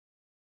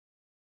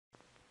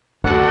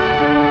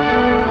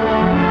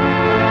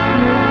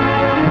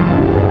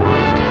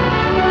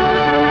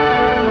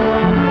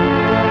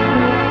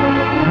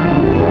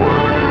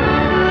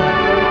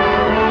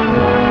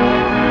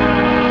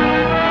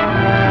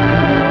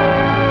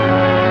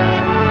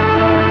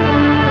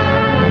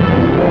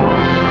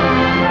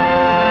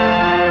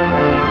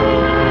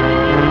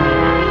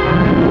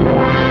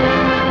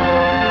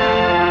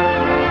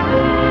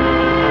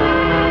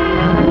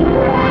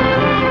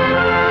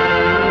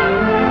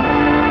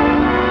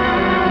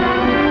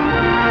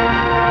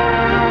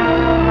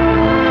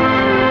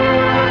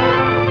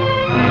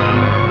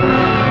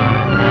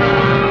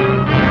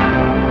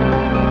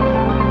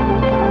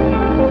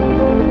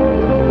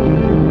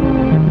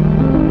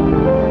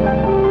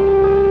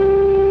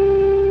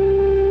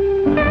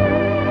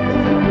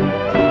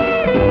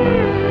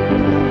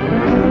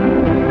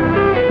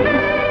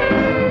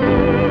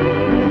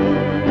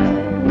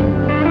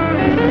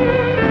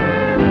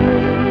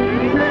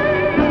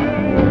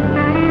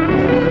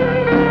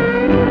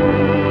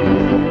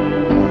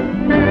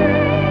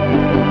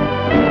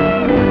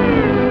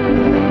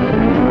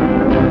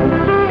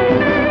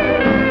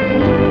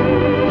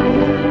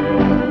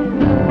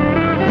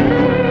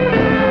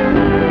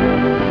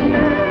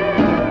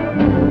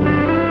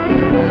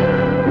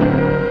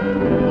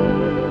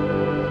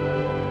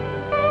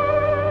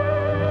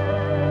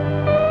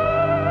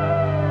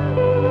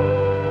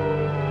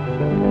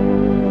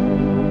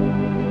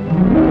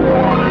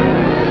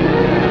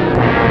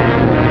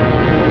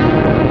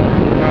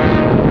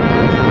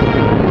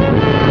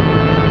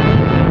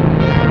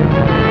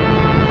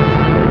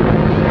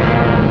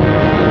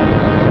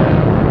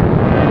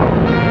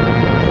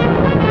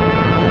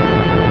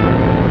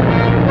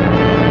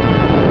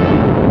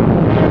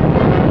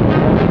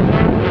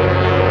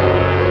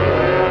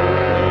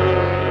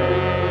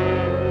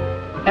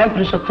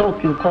Empress of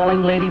Tokyo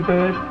calling Lady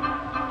Bird.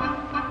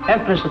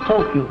 Empress of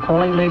Tokyo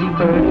calling Lady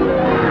Bird.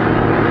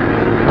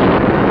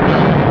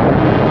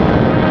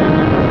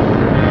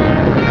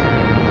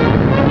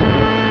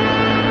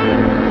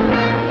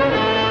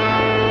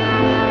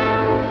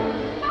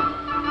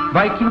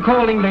 Viking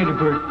calling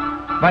Ladybird.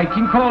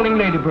 Viking calling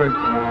Ladybird.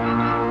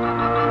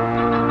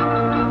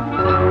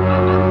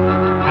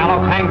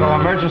 Palo Pango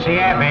Emergency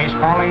Air Base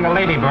calling the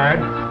Ladybird.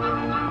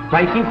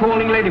 Viking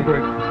calling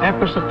Ladybird.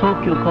 Empress of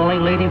Tokyo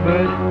calling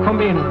Ladybird.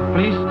 Come in,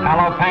 please.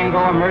 Palo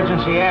Pango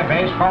Emergency Air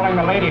Base calling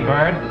the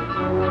Ladybird.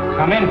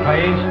 Come in,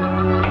 please.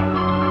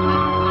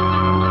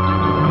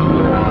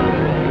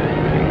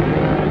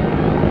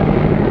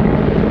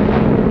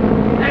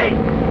 Hey,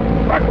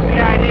 what's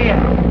the idea?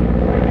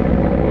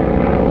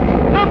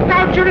 Look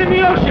out, you're in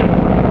the ocean!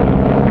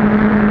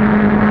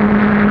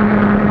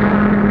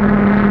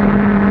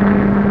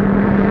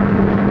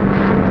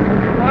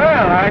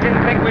 Well, I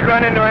didn't think we'd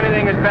run into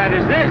anything as bad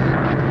as this.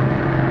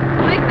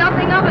 Make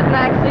nothing of it,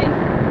 Maxie.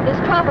 This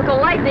tropical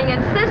lightning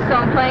insists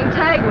on playing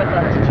tag with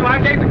us. Shall I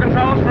take the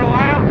controls for a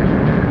while?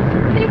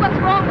 See what's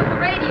wrong with the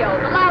radio.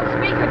 The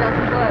loudspeaker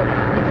doesn't work.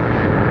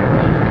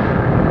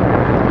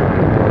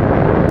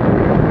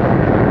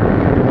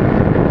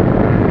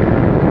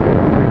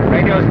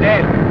 Radio's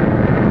dead.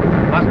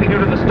 Must be due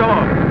to the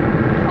storm.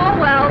 Oh,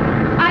 well,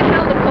 I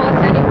held the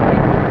course anyway.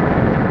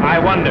 I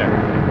wonder.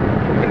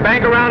 You can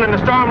bank around in a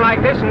storm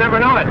like this and never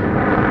know it.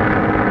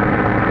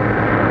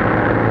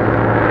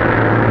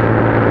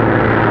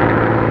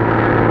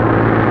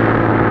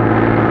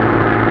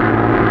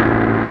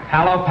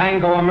 Palo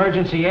Pango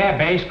Emergency Air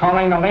Base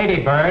calling the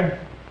Ladybird.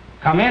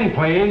 Come in,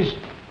 please.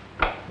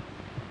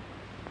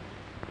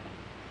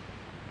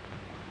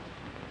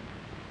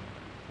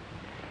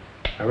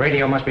 The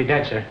radio must be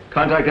dead, sir.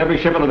 Contact every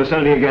ship in the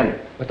vicinity again.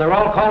 But they're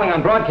all calling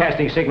on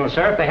broadcasting signals,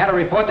 sir. If they had a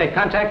report, they'd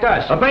contact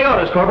us. Obey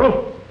orders,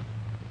 Corporal.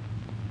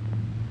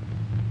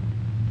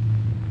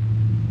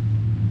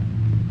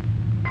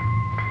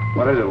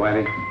 What is it,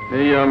 Whitey?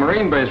 The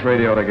Marine base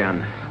radioed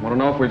again. Want to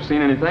know if we've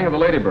seen anything of the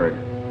Ladybird.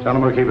 Tell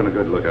them we're keeping a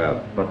good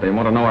lookout. But they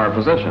want to know our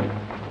position.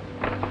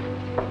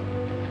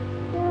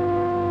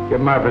 Give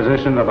them our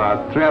position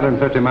about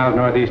 350 miles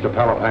northeast of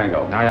Palo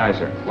Pango. Aye, aye,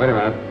 sir. Wait a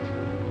minute.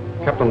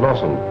 Captain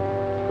Dawson,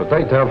 could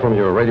they tell from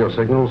your radio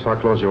signals how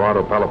close you are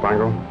to Palo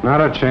Pango?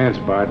 Not a chance,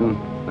 Barton.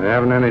 They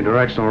haven't any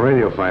directional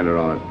radio finder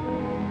on it.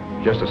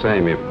 Just the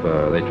same, if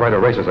they try to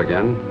race us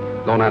again,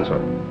 don't answer.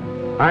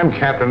 I'm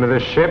captain of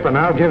this ship, and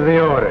I'll give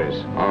the orders.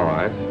 All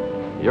right.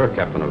 You're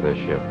captain of this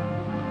ship.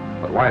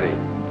 But Whitey,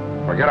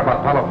 forget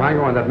about Palo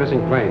Pango and that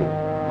missing plane.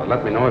 But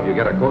let me know if you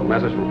get a code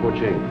message from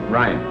Kuching.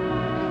 Right.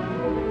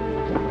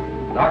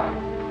 Doc,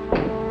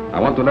 I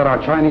want to let our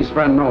Chinese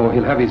friend know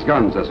he'll have his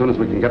guns as soon as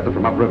we can get them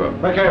from upriver.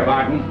 Look here,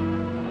 Barton.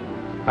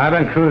 I've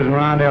been cruising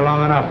around here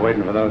long enough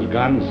waiting for those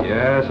guns.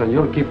 Yes, and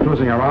you'll keep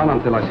cruising around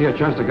until I see a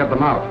chance to get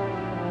them out.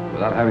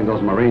 Without having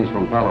those Marines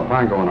from Palo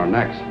Pango on our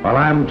necks. Well,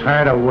 I'm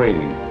tired of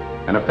waiting.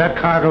 And if that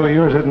cargo of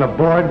yours isn't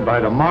aboard by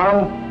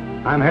tomorrow,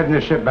 I'm heading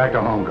the ship back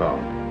to Hong Kong.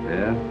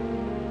 Yeah?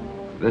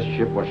 This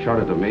ship was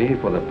chartered to me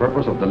for the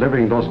purpose of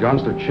delivering those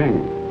guns to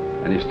Ching.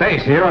 And he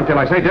stays here until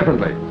I say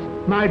differently.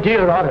 My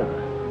dear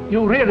Oliver,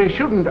 you really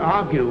shouldn't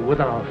argue with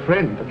our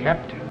friend, the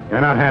captain. You're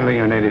not handling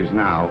your natives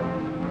now.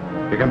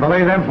 You can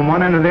belay them from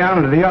one end of the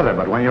island to the other,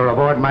 but when you're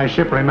aboard my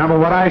ship, remember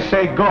what I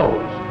say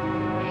goes.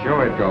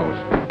 Sure it goes.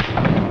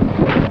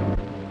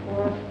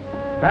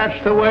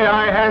 That's the way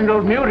I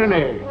handled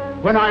mutiny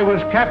when I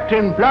was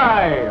Captain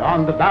Bligh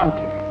on the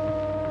Bounty.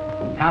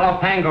 Palo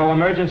Pango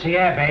Emergency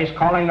Air Base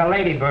calling the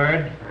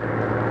Ladybird.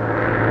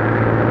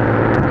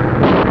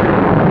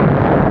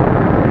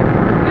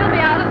 We'll be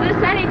out of this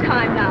any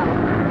time now.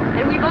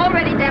 And we've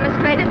already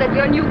demonstrated that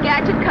your new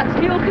gadget cuts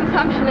fuel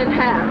consumption in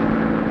half.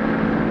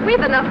 We've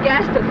enough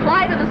gas to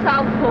fly to the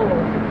South Pole.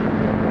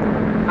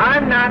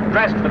 I'm not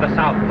dressed for the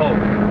South Pole.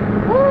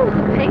 Oh,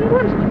 the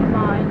penguins wouldn't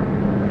mind.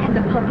 And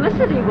the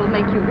publicity will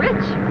make you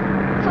rich.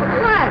 So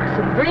relax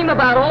and dream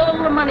about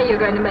all the money you're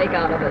going to make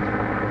out of it.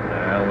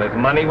 Well, if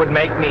money would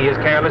make me as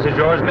careless as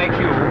yours makes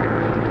you,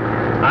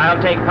 I'll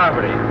take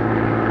poverty.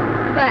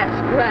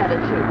 That's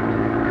gratitude.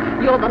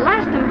 You're the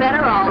last and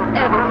better I'll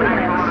ever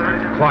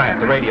finance. Quiet,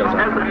 the radio's on.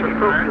 I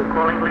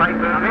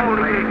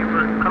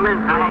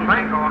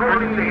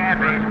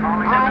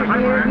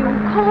hear you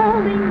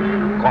calling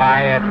me.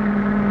 Quiet.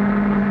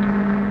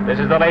 This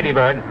is the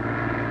Ladybird.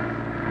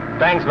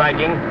 Thanks,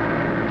 Viking.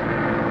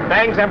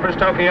 Thanks, Empress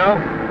Tokyo.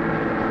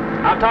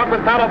 I'll talk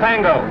with Palo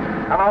Pango.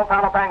 Hello,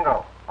 Palo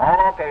Pango.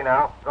 All okay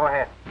now. Go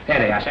ahead. There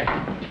they are, sir.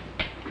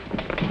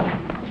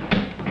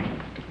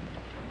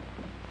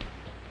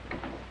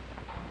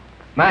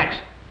 Max.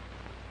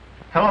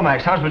 Hello,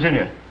 Max. How's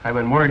Virginia? I've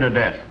been worried to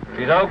death.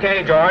 She's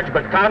okay, George,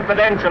 but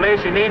confidentially,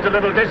 she needs a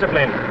little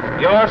discipline.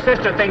 Your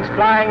sister thinks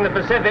flying the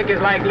Pacific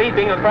is like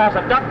leaping across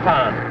a duck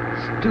pond.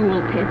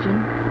 Stool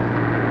pigeon.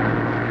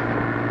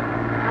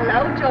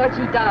 Hello,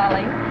 Georgie,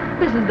 darling.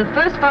 This is the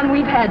first fun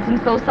we've had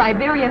since those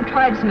Siberian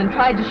tribesmen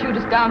tried to shoot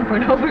us down for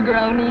an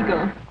overgrown eagle.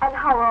 And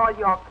how are all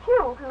your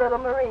cute little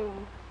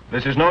Marines?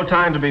 This is no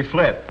time to be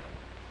flip.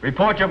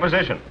 Report your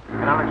position.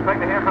 And I'll expect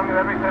to hear from you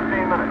every 15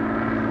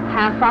 minutes.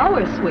 Half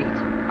hour, sweet.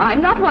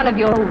 I'm not one of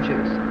your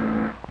soldiers.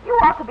 You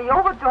ought to be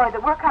overjoyed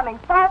that we're coming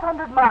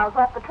 500 miles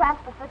off the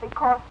Trans-Pacific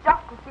course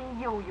just to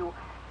see you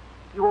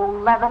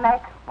old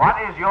leatherneck. What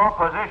is your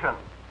position?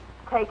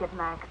 Take it,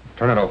 Mac.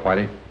 Turn it off,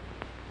 Whitey.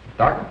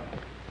 Doc,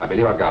 I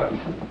believe I've got it.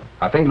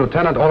 I think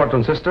Lieutenant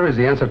Allerton's sister is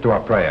the answer to our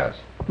prayers.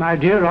 My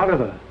dear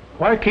Oliver,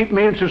 why keep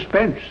me in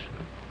suspense?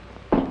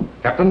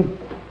 Captain,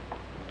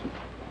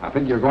 I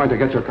think you're going to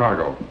get your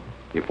cargo.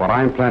 If what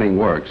I'm planning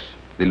works,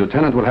 the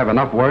lieutenant will have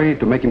enough worry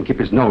to make him keep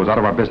his nose out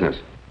of our business.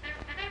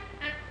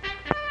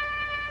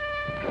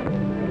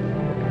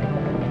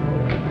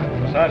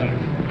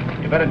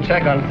 Sergeant, you better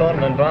check on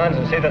Thornton and Barnes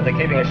and see that they're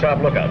keeping a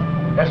sharp lookout.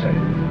 Yes, sir.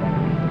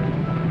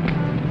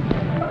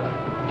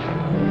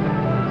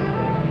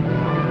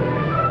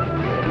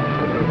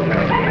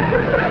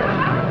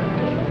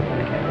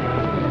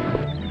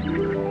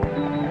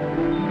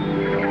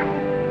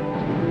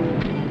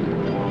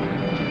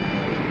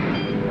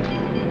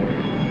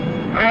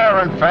 Higher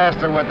and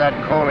faster with that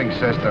coaling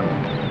system.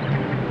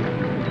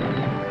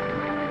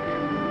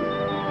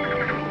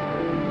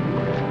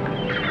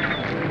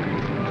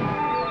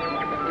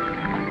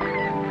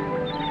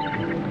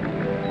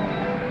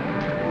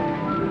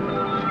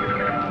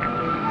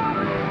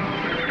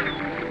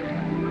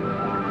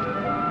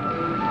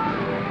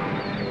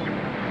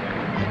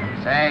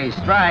 Say,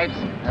 Stripes,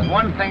 there's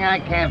one thing I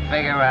can't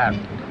figure out.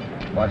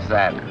 What's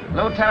that?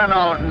 Lieutenant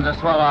Allerton's a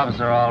swell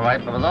officer, all right,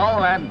 but with all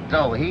that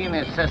dough he and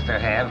his sister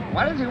have,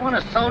 why does he want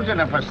a soldier in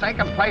a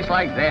forsaken place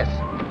like this?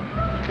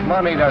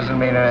 Money doesn't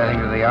mean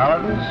anything to the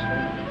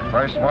Allertons.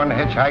 First one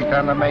hitchhiked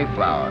on the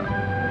Mayflower.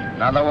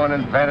 Another one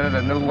invented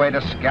a new way to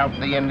scalp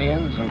the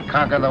Indians and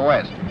conquer the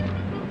West.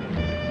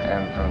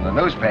 And from the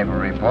newspaper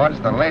reports,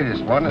 the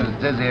latest one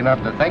is dizzy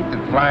enough to think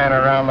that flying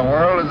around the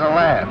world is a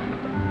laugh.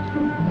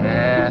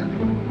 Yeah,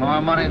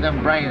 more money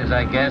than brains,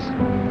 I guess.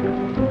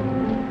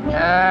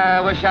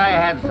 I wish I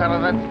had some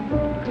of it.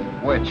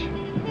 Which?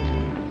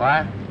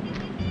 What?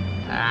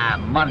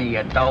 Money,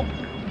 you dope.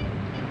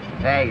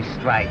 Hey,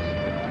 Stripes,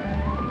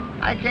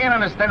 I can't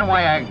understand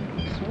why a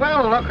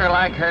swell looker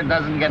like her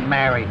doesn't get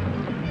married.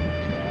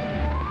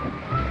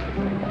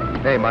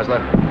 Hey, Muzzler,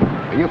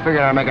 are you figuring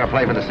on making a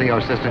play for the CO,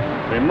 sister?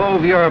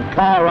 Remove your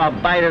paw or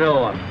I'll bite it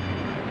off.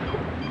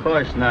 Of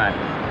course not.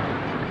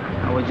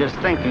 I was just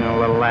thinking a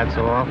little, that's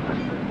all.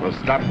 Well,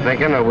 stop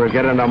thinking or we'll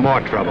get into more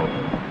trouble.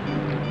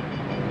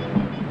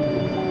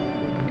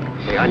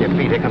 Stay on your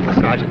feet. Here comes the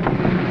sergeant.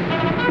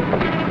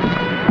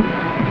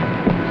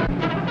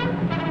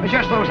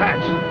 Adjust those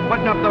hats.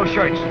 Button up those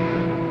shirts.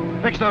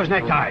 Fix those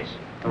neckties.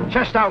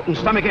 Chest out and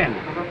stomach in.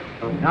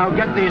 Now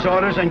get these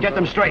orders and get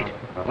them straight.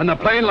 When the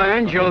plane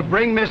lands, you'll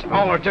bring Miss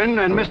Allerton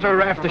and Mr.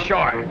 Raft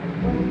ashore.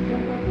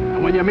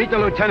 And when you meet the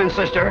lieutenant's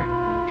sister,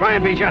 try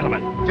and be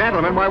gentlemen.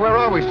 Gentlemen? Why, we're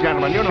always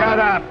gentlemen. You know. Shut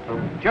up.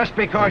 Just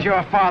because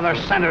your father's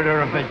senator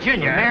of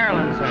Virginia.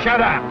 Maryland, sir. Shut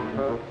up.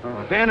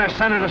 Being a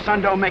senator's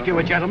son don't make you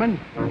a gentleman.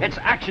 It's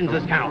actions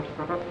that count.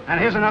 And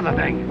here's another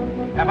thing.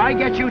 If I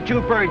get you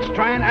two birds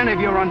trying any of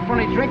your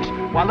unfunny tricks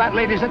while that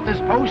lady's at this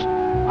post,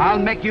 I'll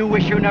make you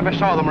wish you never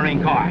saw the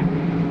Marine Corps.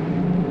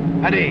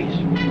 At ease.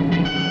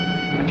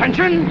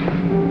 Attention!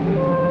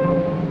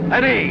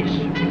 At ease.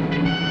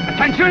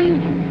 Attention!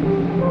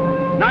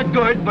 Not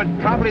good, but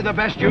probably the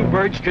best you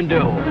birds can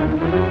do.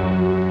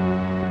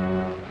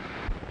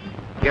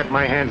 Get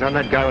my hands on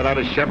that guy without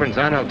his chevrons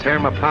on, I'll tear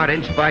him apart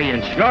inch by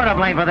inch. You're to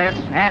blame for this.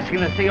 Asking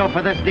the CO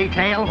for this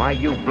detail. Why,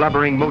 you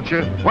blubbering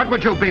moocher? What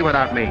would you be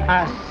without me?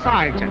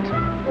 Sergeant.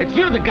 It's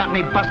you that got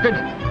me busted.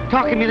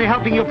 Talking me into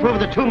helping you prove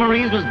the 2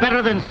 Marines was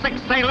better than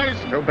 6 sailors.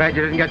 Too bad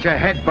you didn't get your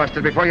head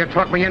busted before you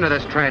talked me into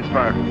this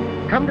transfer.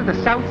 Come to the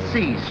South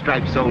Seas,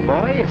 Stripes, old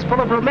boy. It's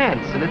full of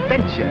romance and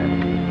adventure.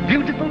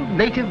 Beautiful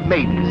native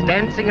maidens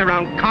dancing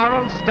around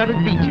coral-studded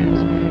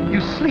beaches.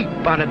 You sleep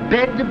on a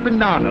bed of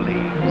banana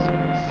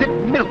leaves. Sip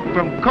milk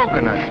from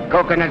coconuts.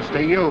 Coconuts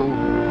to you.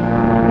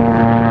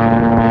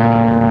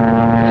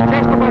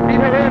 Just about being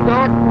here,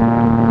 Doc.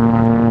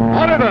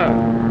 Oliver!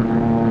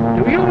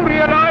 Do you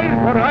realize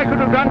what I could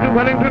have done to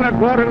Wellington at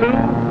Waterloo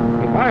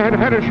if I had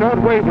had a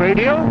shortwave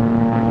radio?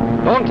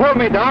 Don't tell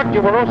me, Doc.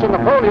 You were also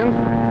Napoleon.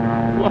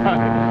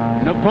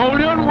 Why,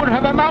 Napoleon would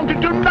have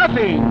amounted to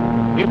nothing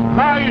if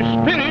my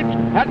spirit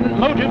hadn't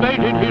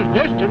motivated his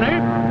destiny.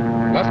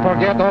 Let's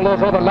forget all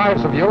those other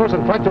lives of yours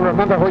and try to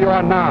remember who you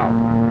are now.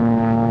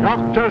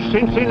 Dr.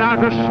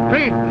 Cincinnatus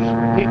Spriggs,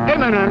 the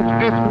eminent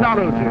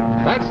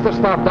ethnologist. That's the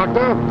stuff,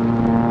 Doctor.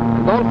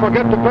 And don't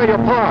forget to play your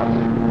part.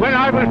 When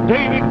I was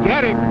David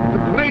Garrick, the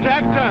great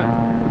actor.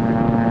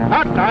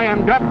 But I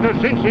am Dr.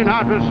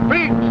 Cincinnatus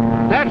Spriggs.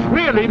 That's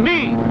really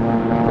me.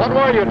 What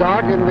were you,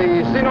 Doc, in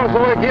the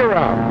Cenozoic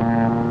era?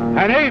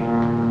 An ape,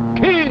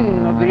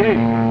 king of the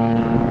apes.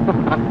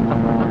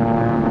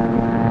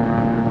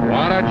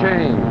 What a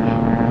change.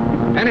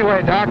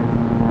 Anyway, Doc,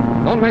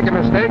 don't make a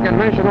mistake and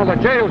mention all the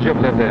jails you've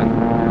lived in.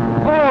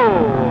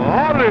 Oh,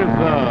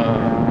 Oliver.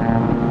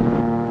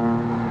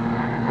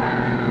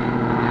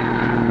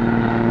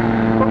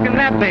 Who can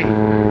that be?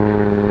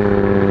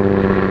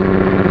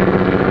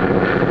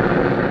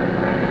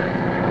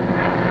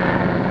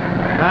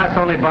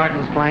 probably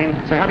Barton's plane.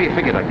 Say, how do you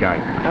figure that guy?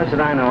 How should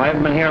I know? I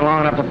haven't been here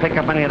long enough to pick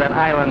up any of that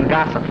island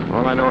gossip.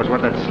 All I know is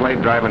what that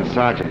slave-driving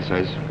sergeant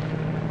says.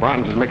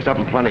 Barton's mixed up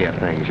in plenty of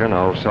things, you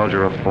know,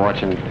 soldier of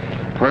fortune,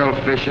 pearl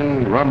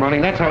fishing, rum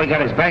running. That's how he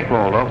got his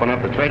bankroll to open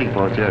up the trading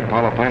post here at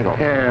Palo Pango.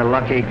 Yeah,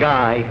 lucky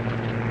guy.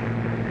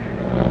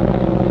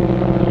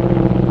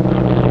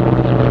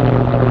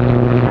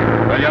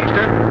 Well,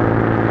 youngster,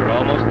 we're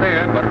almost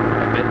there, but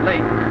a bit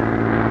late.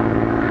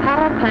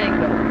 Palo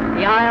Pango,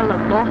 the Isle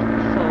of Lost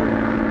Souls.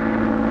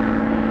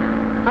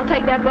 I'll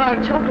take that bar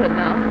of chocolate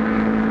now.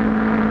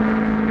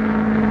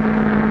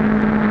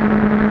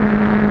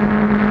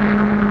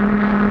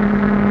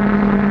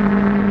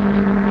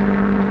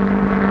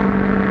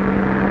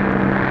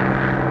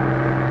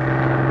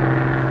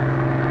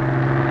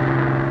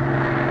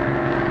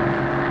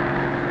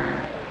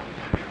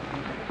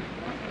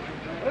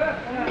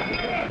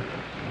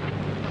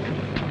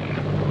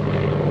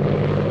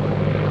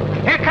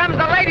 Here comes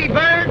the lady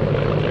bird.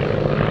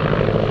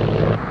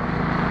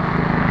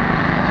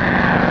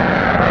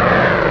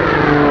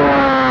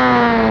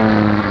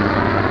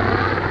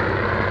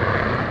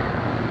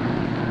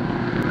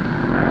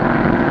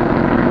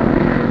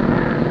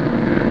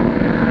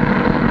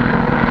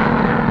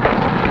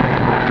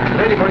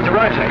 Ladybird's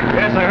arriving.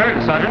 Yes, I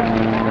heard, Sergeant.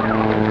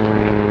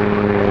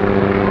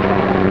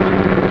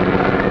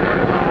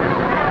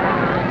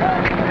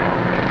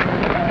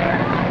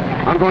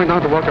 I'm going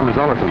down to welcome Miss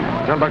Allerton.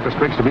 Tell Dr.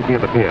 Spriggs to meet me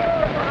at the pier.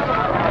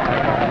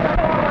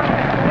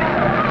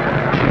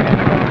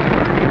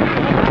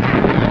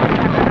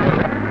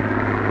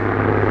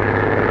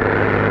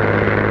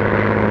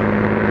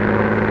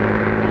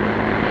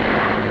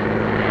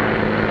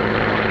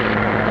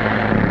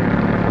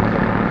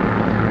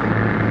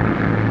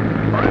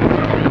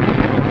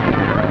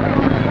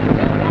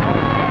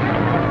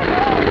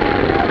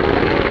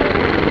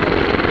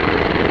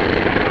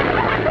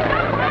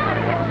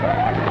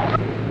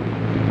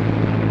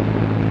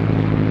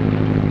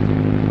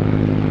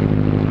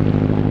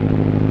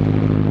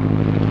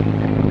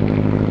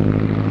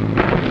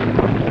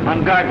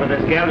 On guard with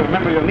this gal.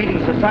 Remember your meeting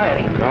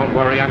society. Don't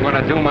worry, I'm going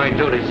to do my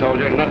duty,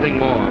 soldier, nothing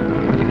more.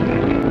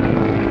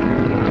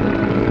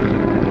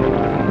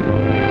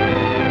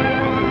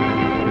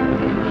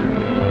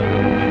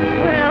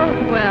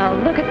 Well,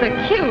 look at the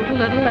cute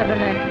little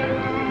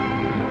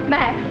Lebanese.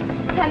 Max,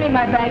 hand me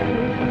my bag,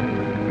 please.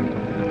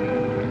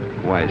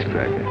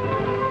 Wisecracker.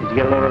 Did you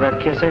get a load of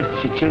that kisser?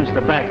 She chews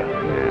tobacco.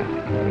 Yeah.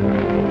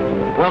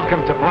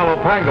 Welcome to Palo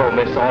Pango,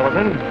 Miss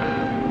Allerton.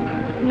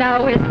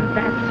 Now, isn't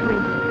that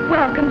sweet?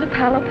 Welcome to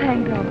Palo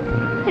Pango.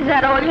 Is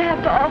that all you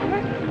have to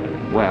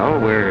offer? Well,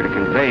 we're to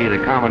convey the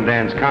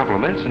Commandant's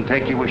compliments and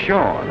take you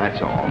ashore,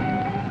 that's all.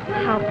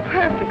 How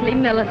perfectly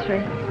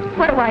military.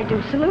 What do I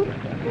do, salute?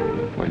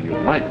 Well, you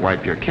might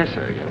wipe your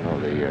kisser. You know,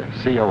 the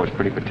CO is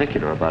pretty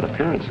particular about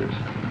appearances.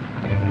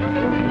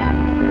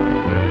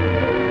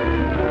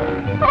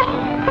 Oh,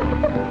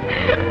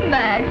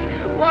 Max,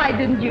 why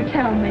didn't you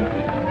tell me?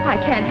 I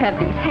can't have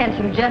these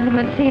handsome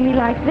gentlemen see me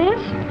like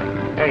this.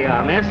 There you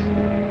are, miss.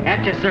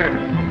 At your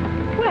service.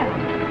 Well,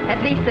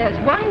 at least there's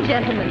one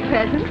gentleman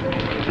present.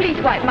 Please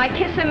wipe my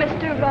kisser,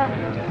 Mr.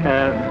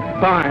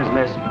 Barnes,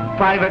 miss.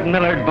 Private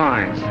Millard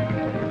Barnes.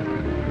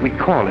 We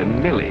call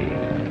him Millie.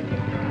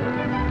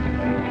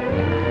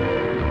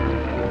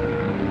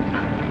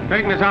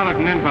 Take Miss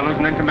Allerton in, fellows,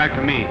 and then come back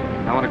to me.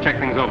 I want to check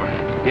things over.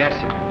 Yes,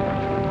 sir.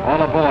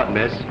 All aboard,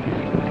 miss.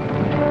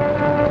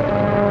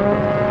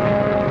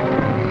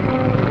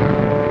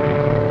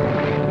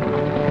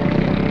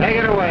 Take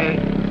it away.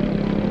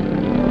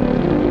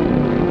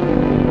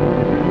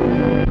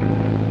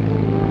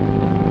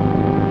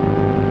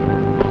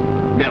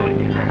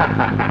 Millie.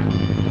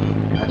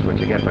 That's what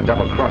you get for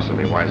double-crossing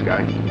me, wise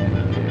guy.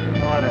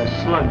 Ought to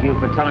slug you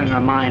for telling her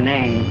my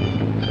name.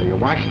 So you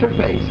washed her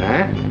face,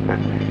 huh?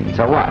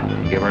 So what?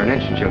 Give her an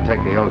inch and she'll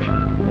take the ocean.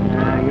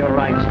 You're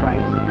right,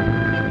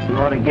 Stripes. You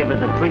ought to give her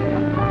the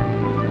treatment.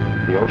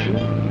 The ocean?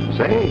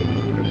 Say,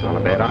 it's not a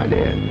bad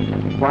idea.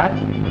 What?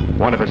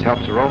 One of us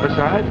helps her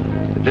overside.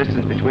 The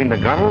distance between the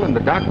gunnel and the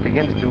dock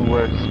begins to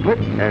split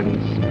and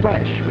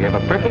splash. We have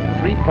a perfect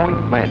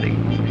three-point landing.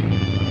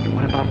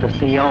 What about the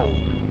CO?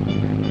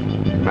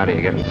 Matty,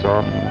 you getting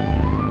soft?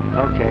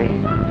 Okay.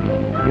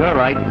 You're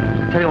right.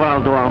 Tell you what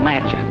I'll do. I'll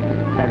match you.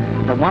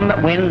 The one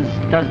that wins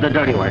does the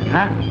dirty work,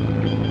 huh?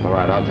 All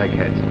right, I'll take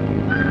heads.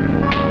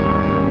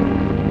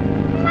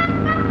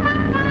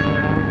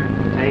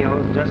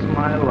 Tails, just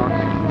my luck.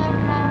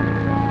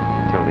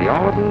 Till the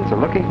Allertons are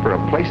looking for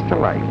a place to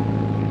light.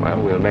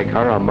 Well, we'll make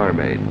her a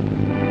mermaid.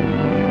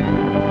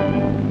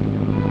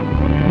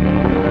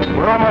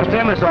 We're almost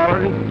in, Miss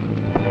Allerton.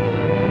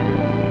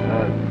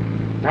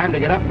 Time to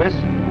get up, miss.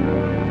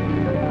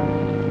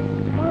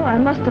 Oh, I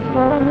must have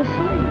fallen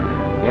asleep.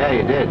 Yeah,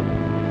 you did.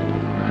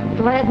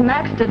 Glad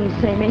Max didn't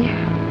see me.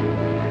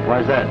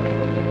 Why's that?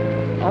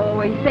 Oh,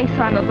 he thinks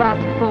I'm about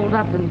to fold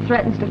up and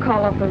threatens to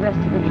call off the rest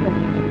of the trip.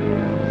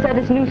 Said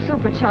his new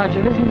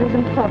supercharger isn't as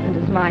important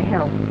as my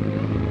health.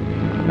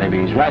 Maybe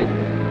he's right.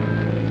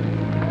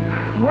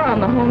 We're on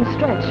the home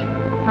stretch.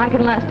 I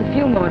can last a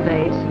few more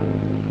days.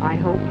 I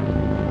hope.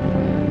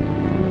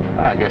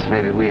 I guess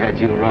maybe we had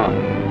you wrong.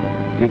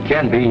 You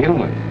can be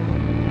human.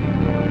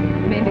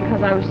 You mean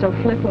because I was so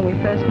flip when we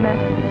first met?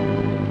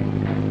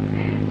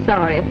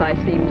 Sorry if I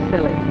seemed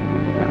silly.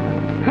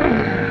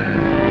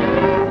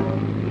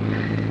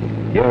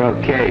 You're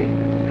okay.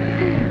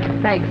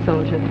 Thanks,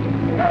 soldier.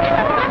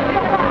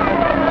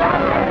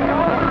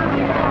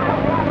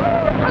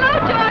 Hello,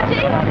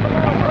 Georgie.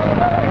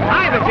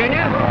 Hi,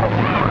 Virginia.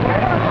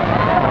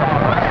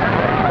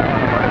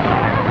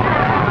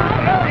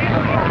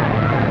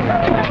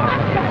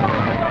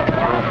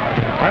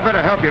 I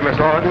better help you, Miss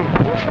Allerton.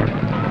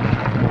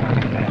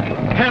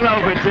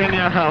 Hello,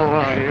 Virginia. How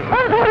are you?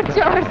 Hello,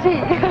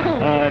 Georgie.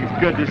 It's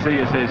good to see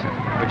you, sis.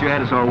 But you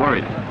had us all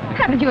worried.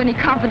 Haven't you any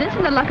confidence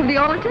in the luck of the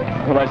Allertons?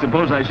 Well, I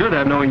suppose I should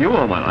have, knowing you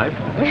all my life.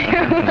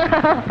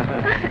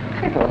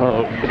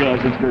 Oh,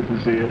 gosh, it's good to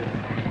see you.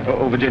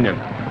 Oh, Virginia,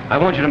 I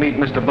want you to meet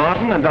Mr.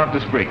 Barton and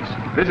Dr. Spriggs.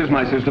 This is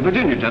my sister,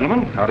 Virginia,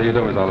 gentlemen. How do you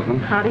do, Miss Allerton?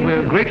 How do you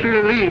We're do? greatly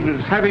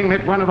relieved, having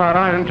met one of our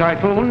iron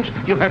typhoons,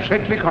 you have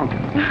safely conquered.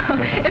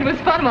 It was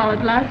fun while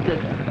it lasted.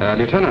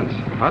 Lieutenant,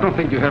 I don't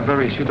think you have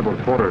very suitable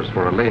quarters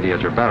for a lady at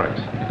your barracks.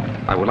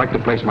 I would like to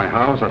place my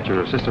house at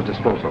your sister's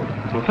disposal.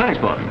 Well, thanks,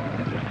 Barton.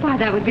 Why,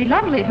 that would be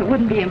lovely if it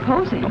wouldn't be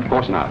imposing. Of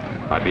course not.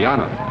 I'd be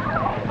honored.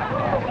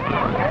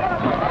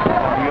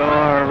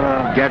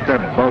 Get the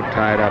boat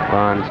tied up,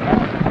 Barnes.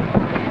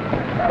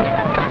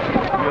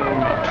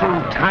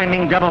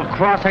 Two-timing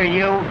double-crosser,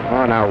 you.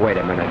 Oh, now, wait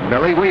a minute,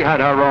 Billy. We had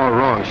her all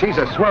wrong. She's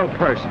a swell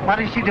person. What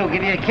did she do,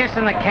 give you a kiss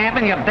in the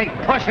cabin, you big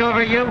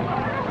pushover, you?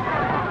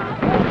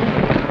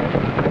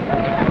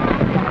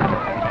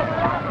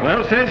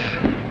 Well, sis,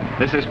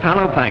 this is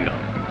Palo Pango.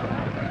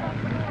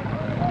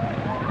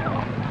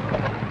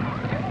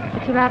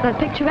 It's a rather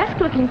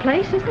picturesque-looking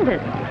place, isn't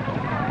it?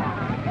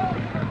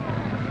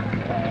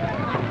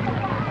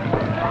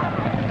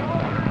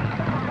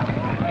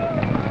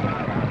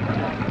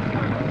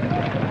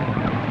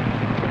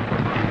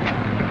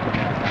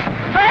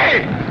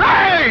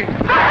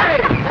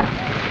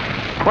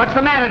 What's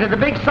the matter? Did the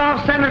big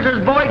soft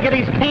senator's boy get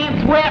his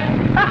pants wet?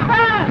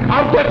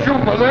 I'll get you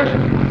for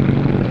this.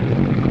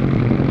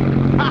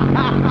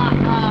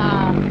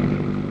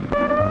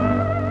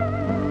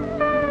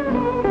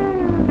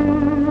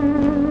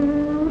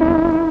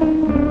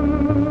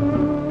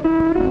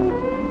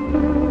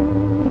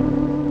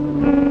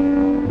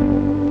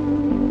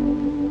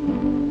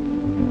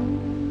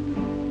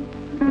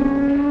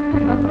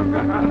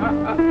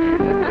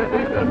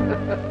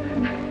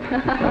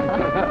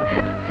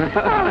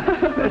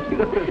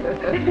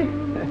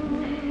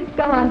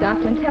 Go on,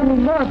 Doctor, and tell me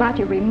more about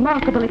your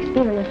remarkable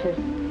experiences.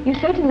 You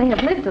certainly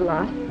have lived a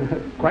lot.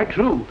 Quite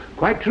true,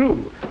 quite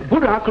true.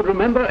 Buddha could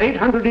remember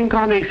 800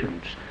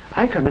 incarnations.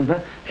 I can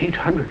remember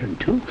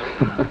 802.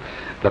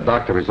 The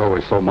doctor is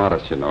always so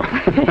modest, you know.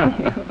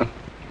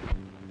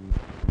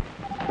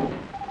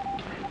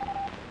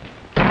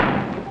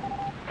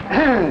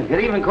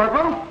 Good evening,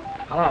 Corporal.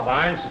 Hello,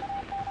 Barnes.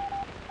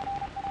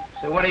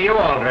 So what are you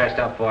all dressed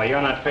up for?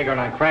 You're not figuring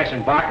on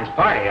crashing Barton's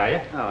party, are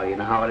you? Oh, you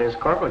know how it is,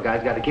 Corporal.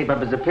 Guy's got to keep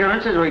up his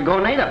appearances or he'd go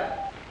native.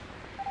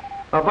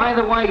 Oh, by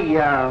the way,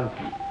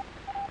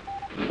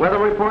 weather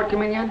report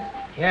come in yet?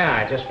 Yeah,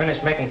 I just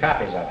finished making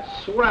copies of it.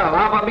 Swell.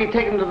 How about me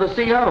taking to the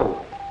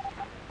CO?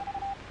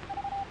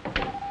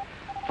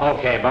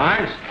 Okay,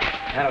 Barnes.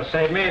 That'll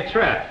save me a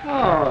trip.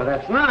 Oh,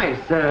 that's nice.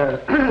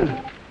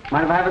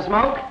 Mind if I have a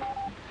smoke?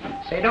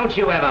 Say, don't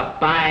you ever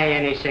buy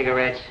any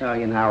cigarettes? Oh,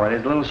 you know how it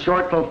is. A little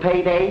short till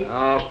payday.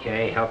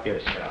 Okay, help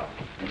yourself.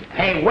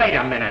 Hey, wait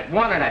a minute.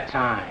 One at a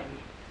time.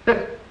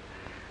 That's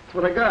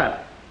what I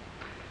got.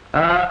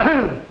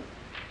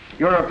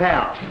 You're a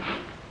pal.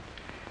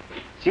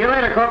 See you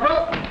later,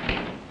 Corporal.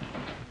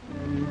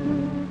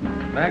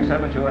 Max,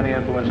 haven't you any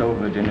influence over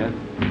Virginia?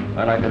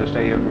 I'd like her to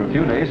stay here for a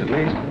few days at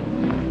least.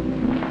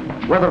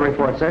 Weather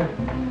report, sir.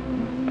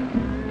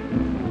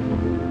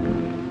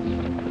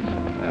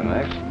 There,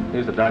 Max.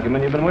 Here's the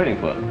document you've been waiting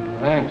for.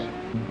 Thanks.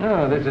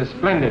 Oh, this is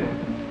splendid.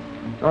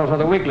 It's also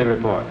the weekly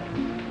report.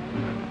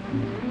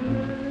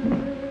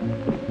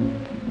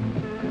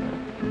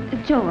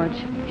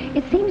 George,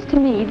 it seems to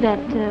me that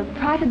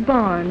Private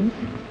Barnes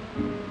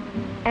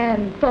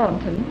and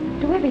Thornton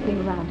do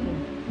everything around here.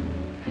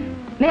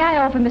 May I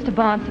offer Mr.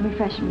 Barnes some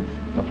refreshments?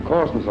 Of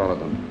course, Miss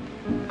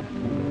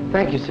Allerton.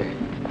 Thank you, sir.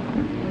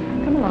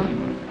 Come along.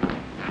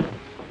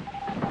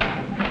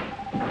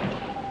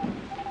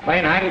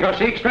 Plain hide and go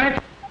seek,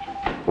 Stretch?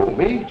 Who,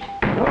 me?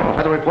 Oh,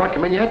 weather report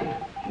come in yet?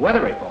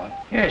 Weather report?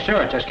 Yeah,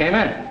 sure. It just came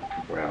in.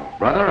 Well,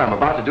 brother, I'm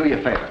about to do you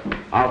a favor.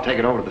 I'll take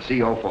it over to the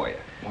CO for you.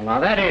 Well, now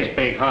that is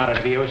big-hearted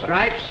of you,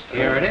 Stripes.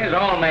 Here it is,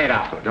 all made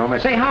up. Don't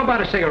miss Say, it. how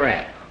about a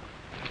cigarette?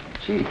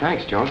 Gee,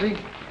 thanks, Jonesy.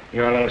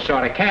 You're a little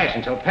short of cash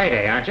until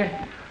payday, aren't you?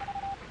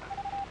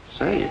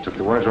 Say, you took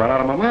the words right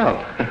out of my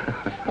mouth.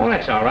 Well,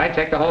 that's all right.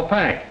 Take the whole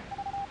pack.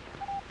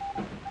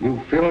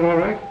 You feeling all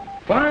right?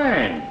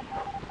 Fine.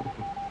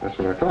 That's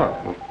what I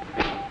thought.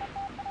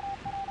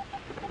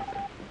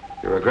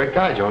 You're a great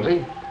guy,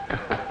 Jonesy.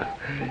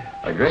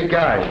 A great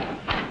guy.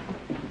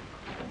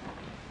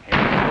 Here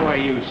you go, are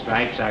you,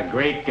 Stripes? A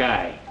great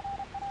guy.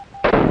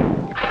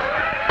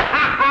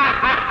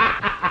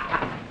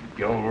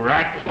 You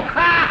rat.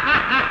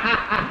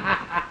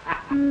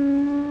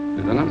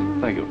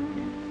 Lieutenant? Thank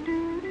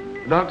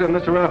you. Doctor,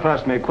 Mr. Ruff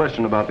asked me a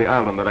question about the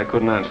island that I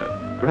couldn't answer.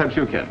 Perhaps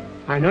you can.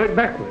 I know it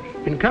backwards.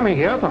 Been coming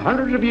here for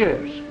hundreds of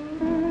years.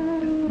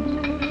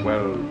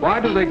 Well,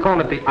 why do they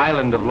call it the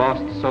Island of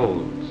Lost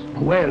Souls?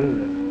 Well,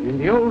 in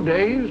the old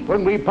days,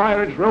 when we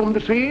pirates roamed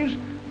the seas,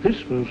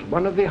 this was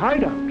one of the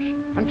hideouts.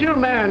 Until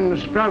man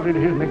sprouted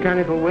his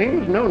mechanical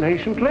wings, no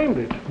nation claimed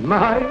it.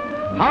 My,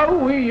 how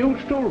we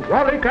used to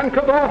rollick and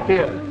cavort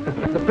here.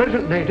 The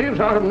present natives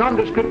are of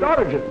nondescript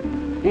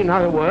origin. In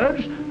other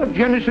words, of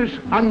genesis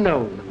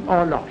unknown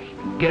or lost.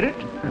 Get it?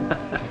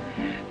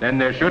 Then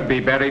there should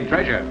be buried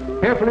treasure.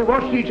 Carefully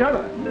watched each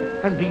other.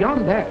 And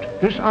beyond that,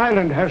 this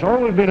island has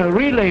always been a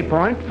relay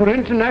point for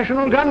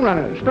international gun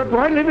runners. But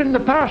why live in the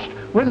past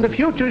when the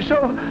future is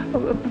so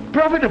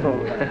profitable?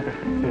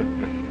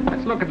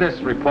 Let's look at this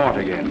report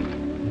again.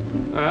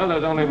 Well,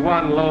 there's only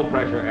one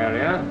low-pressure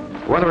area.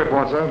 Weather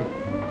report, sir.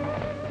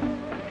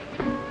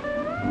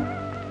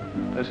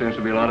 There seems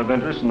to be a lot of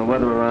interest in the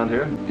weather around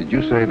here. Did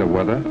you say the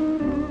weather?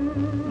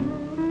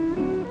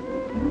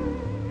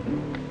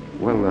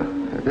 Well,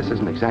 this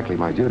isn't exactly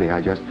my duty.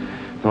 I just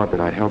thought that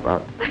I'd help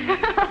out.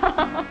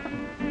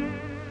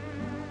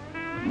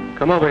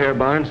 Come over here,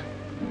 Barnes.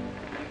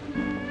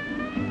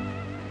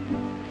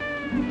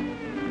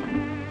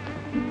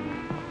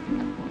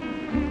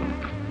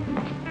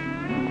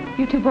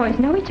 You two boys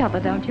know each other,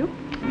 don't you?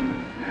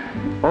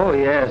 Oh,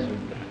 yes.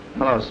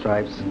 Hello,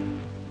 Stripes.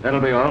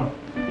 That'll be all.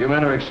 You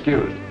men are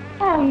excused.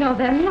 Oh, no,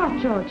 they're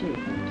not, Georgie.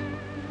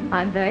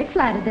 I'm very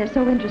flattered they're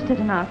so interested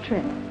in our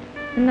trip.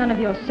 And none of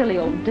your silly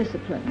old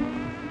discipline.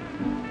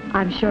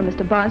 I'm sure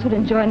Mr. Barnes would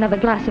enjoy another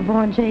glass of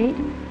orangeade.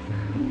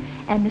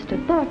 And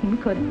Mr. Thornton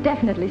could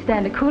definitely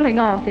stand a cooling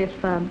off if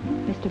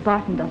Mr.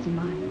 Barton doesn't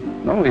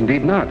mind. No,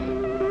 indeed not.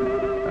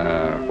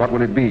 What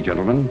will it be,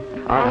 gentlemen?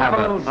 I'll have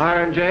a...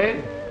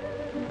 Orangeade?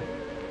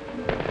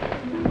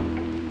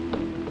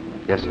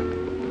 Yes, sir.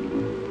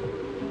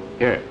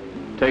 Here,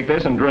 take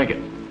this and drink it.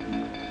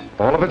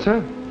 All of it,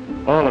 sir?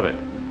 All of it.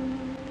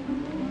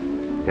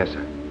 Yes,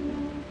 sir.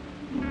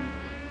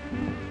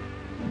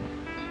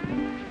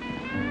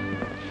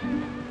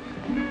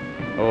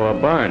 Oh,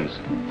 Barnes.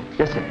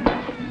 Yes, sir.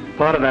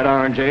 Part of that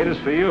orangeade is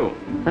for you.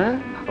 Huh?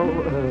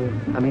 Oh,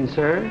 I mean,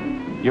 sir?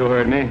 You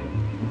heard me.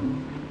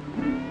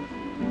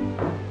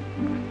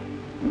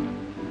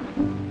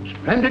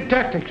 Splendid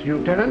tactics,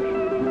 Lieutenant.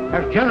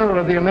 As General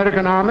of the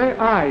American Army,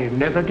 I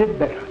never did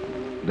better.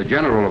 The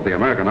General of the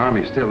American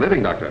Army is still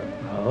living, Doctor.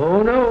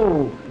 Oh,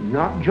 no.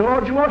 Not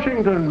George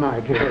Washington, my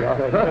dear.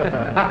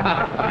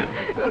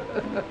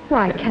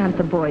 Why can't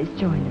the boys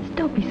join us?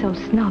 Don't be so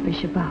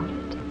snobbish about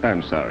it.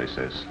 I'm sorry,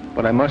 sis,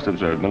 but I must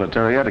observe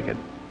military etiquette.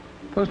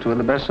 Those two are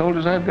the best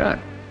soldiers I've got.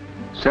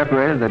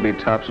 Separated, they'd be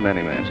tops in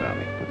any man's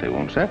army, but they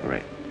won't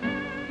separate.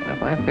 And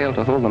if I fail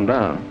to hold them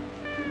down,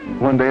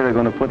 one day they're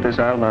going to put this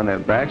island on their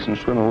backs and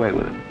swim away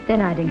with it.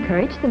 Then I'd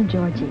encourage them,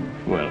 Georgie.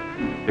 Well,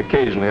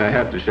 occasionally I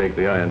have to shake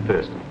the iron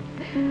fist.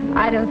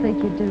 I don't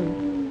think you do.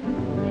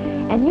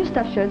 And you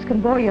stuffed shirts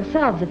can bore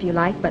yourselves if you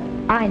like, but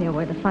I know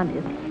where the fun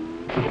is.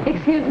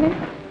 Excuse me?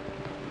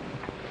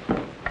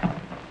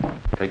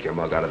 Take your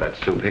mug out of that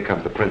soup. Here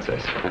comes the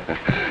princess.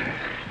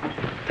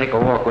 Take a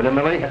walk with him,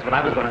 Millie. That's what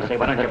I was going to say.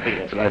 Why don't you beat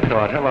it? That's what I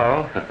thought.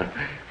 Hello.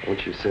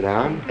 Won't you sit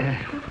down?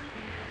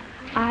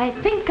 I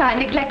think I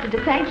neglected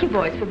to thank you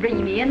boys for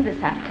bringing me in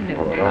this afternoon.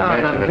 Oh,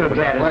 Nothing too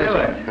glad to do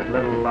pleasure. it.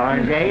 Little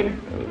orangeade?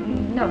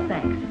 No,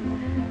 thanks.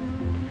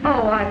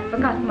 Oh, I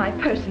forgot my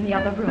purse in the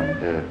other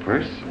room.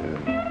 Purse?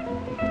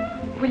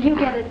 Will you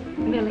get it,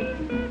 Millie?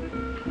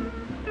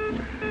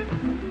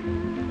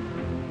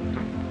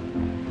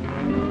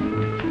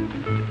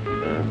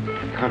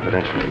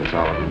 Confidentially, Miss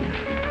Allerton,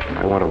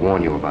 I want to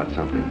warn you about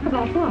something.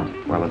 About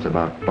what? Well, it's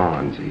about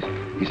Barnes.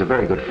 He's a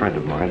very good friend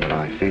of mine, but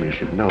I feel you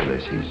should know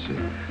this.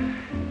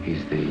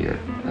 He's the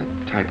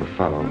type of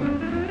fellow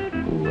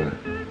who,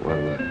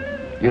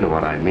 you know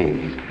what I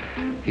mean.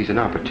 He's an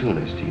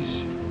opportunist.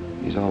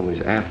 He's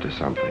always after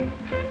something.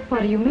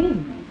 What do you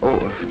mean? Oh,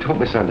 don't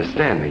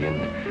misunderstand me.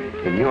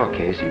 In your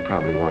case, he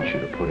probably wants you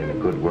to put in a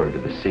good word to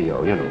the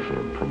CO, you know, for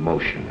a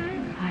promotion.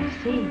 I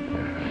see.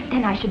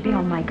 Then I should be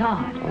on my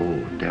guard. Oh,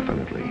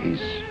 definitely.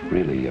 He's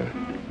really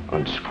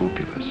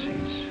unscrupulous.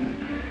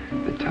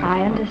 He's the type.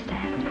 I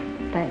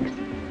understand. Thanks.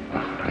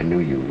 I knew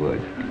you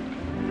would.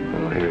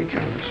 Well, here he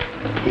comes.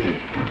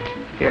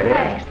 Here it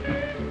is.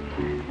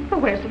 Thanks. Well,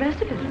 where's the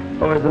rest of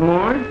it? Oh, is there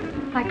more?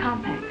 My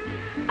compact.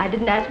 I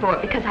didn't ask for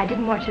it because I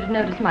didn't want you to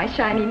notice my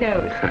shiny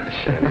nose.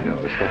 Shiny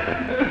nose.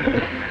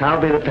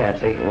 I'll be the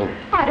patsy.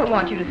 I don't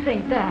want you to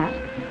think that.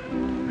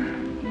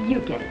 You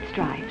get it,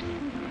 Stripes.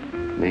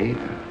 Me?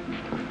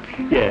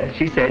 Yeah,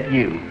 she said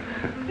you.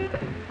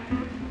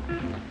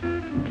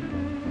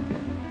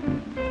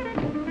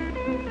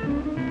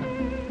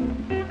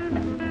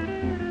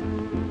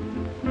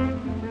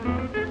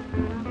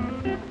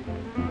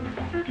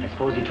 I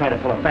suppose you try to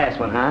pull a fast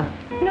one, huh?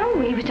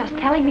 No, he was just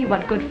telling me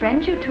what good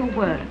friends you two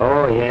were.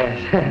 Oh,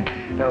 yes.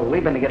 No,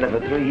 we've been together for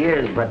 3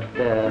 years, but,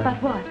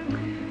 But what?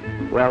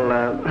 Well,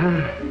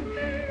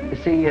 you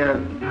see,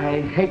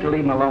 I hate to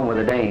leave him alone with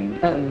a dame.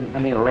 I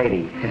mean, a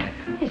lady.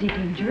 Is he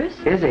dangerous?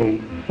 Is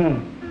he?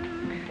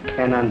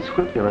 And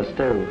unscrupulous,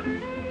 too.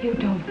 You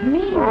don't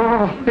mean...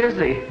 Oh, is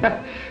he?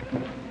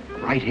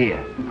 Right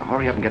here. Now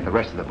hurry up and get the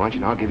rest of the bunch,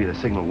 and I'll give you the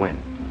signal when.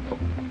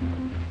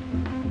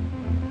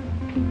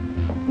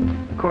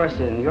 Of course,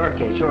 in your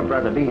case, your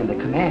brother being the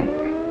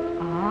commander.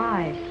 Ah,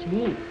 I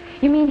see.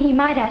 You mean he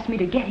might ask me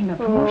to get him a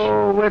promotion?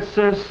 Oh, it's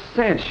a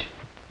cinch.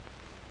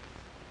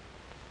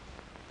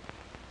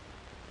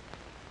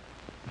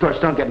 Of course,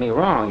 don't get me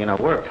wrong, you know,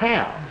 we're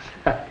pals.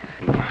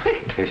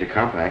 Here's your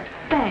compact.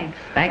 Thanks.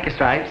 Thank you,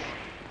 Stripes.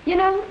 You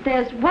know,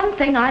 there's one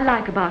thing I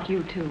like about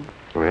you two.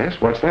 Oh, yes?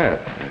 What's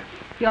that?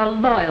 Your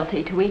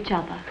loyalty to each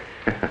other.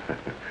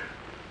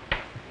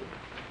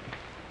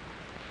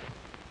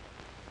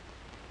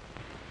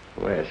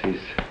 Well, yes,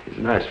 he's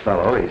a nice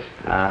fellow. He's...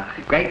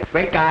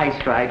 Great guy,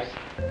 Stripes.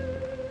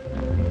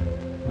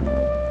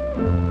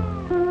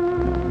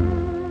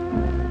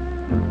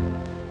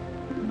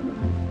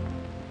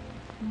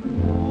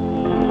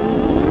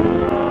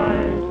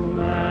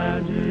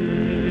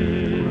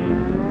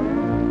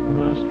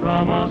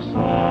 Strum of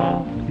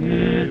soft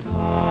guitars,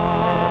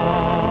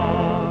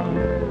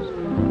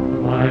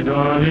 my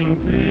darling,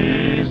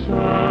 please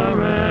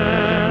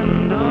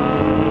surrender.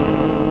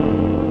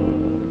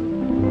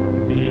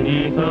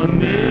 Beneath a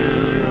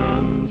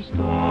million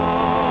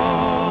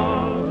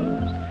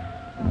stars,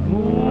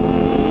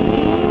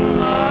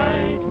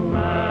 moonlight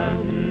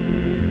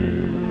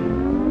magic,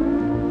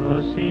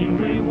 the scene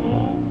we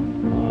won't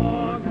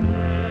forget,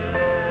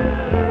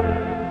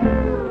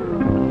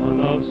 a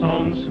love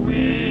song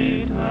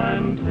sweet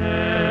and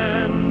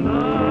tender,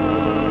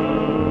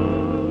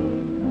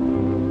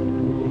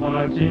 two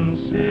hearts in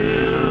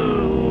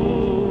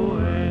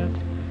silhouette,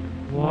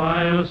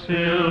 while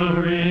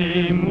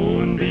silvery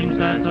moonbeams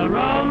dance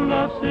around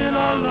us in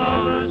a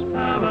lover's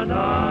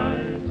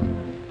paradise,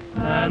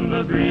 and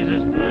the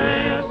breezes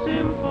play a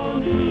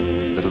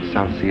symphony. Little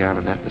South Sea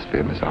Island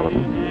atmosphere, Miss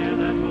Allerton.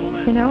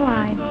 You know,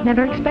 I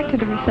never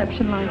expected a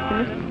reception like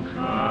this.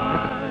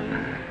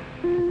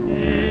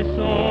 It's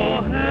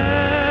so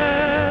heavenly,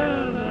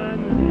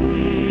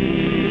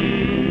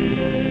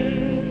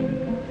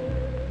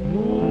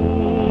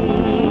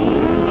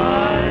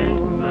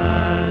 moonlight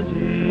magic,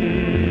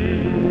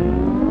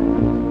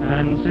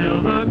 and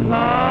silver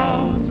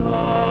clouds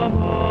above,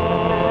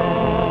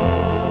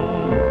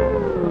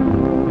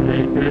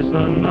 make this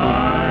a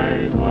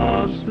night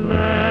of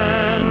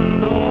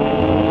splendor,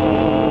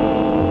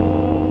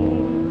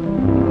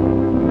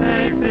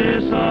 make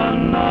this a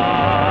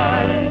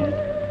night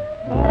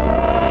of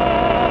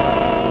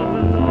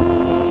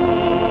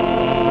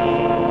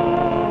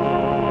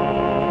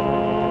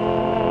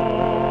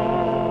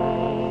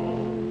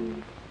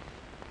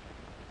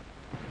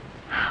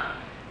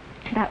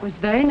That was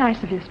very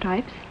nice of you,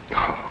 Stripes.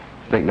 Oh,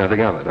 think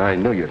nothing of it. I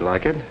knew you'd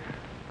like it.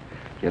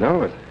 You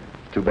know, it's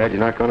too bad you're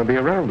not going to be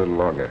around a little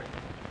longer.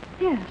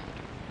 Yes.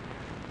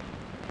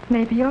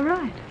 Maybe you're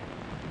right.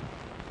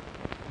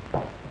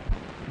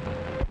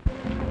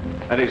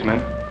 At ease, men.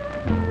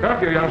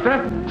 Curfew,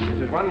 youngster.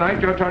 This is one night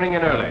you're turning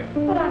in early.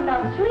 But I'm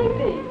not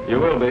sleepy. You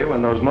will be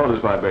when those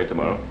motors vibrate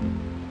tomorrow.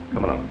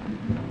 Come along.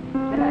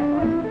 Good night,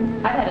 boys.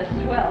 I've had a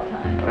swell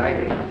time.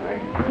 Thank you.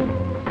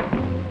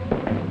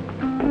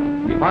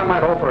 If I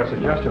might offer a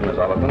suggestion, Miss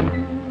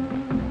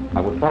Allerton,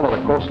 I would follow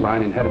the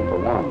coastline in heading for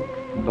Guam.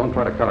 Don't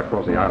try to cut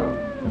across the island.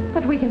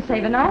 But we can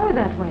save an hour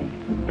that way.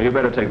 Well, you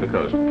better take the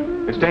coast.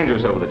 It's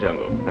dangerous over the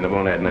jungle, and it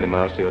won't add many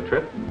miles to your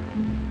trip.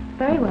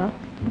 Very well.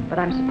 But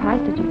I'm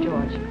surprised at you,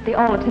 George. The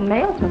Allerton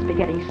mails must be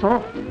getting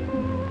soft.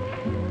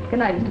 Good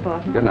night, Mr.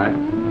 Barton. Good night.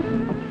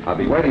 I'll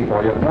be waiting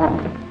for you at Guam.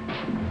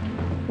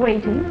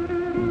 Waiting?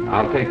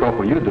 I'll take off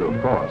when you do,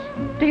 of course.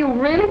 Do you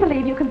really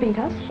believe you can beat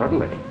us?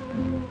 Certainly.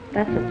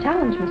 That's a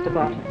challenge, Mr.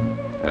 Barton.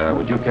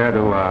 Would you care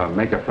to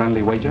make a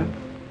friendly wager?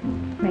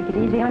 Make it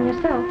easy on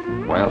yourself.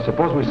 Well,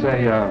 suppose we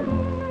say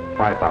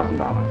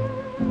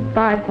 $5,000.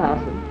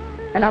 5,000.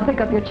 And I'll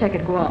pick up your check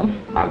at Guam.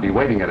 I'll be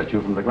waving it at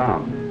you from the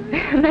ground.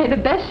 May the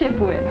best ship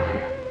win.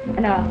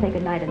 And now I'll say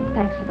good night and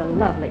thanks for the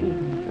lovely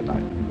evening. Good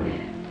night.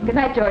 Good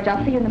night, George.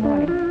 I'll see you in the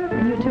morning.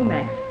 And you too,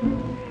 Max.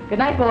 Good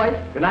night, boys.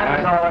 Good night,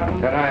 Miss Allerton.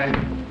 Good night.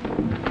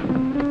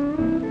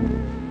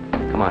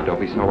 Come on,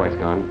 Dopey. Snow White's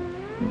gone.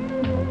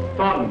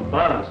 Thornton,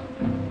 Barnes.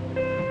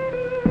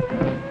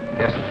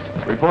 Yes,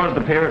 sir. Report at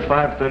the pier at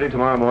 5:30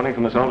 tomorrow morning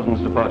for Miss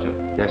Alderton's departure.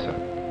 Yes, sir.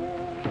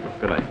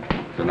 Good night.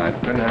 Good night.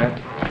 Good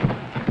night.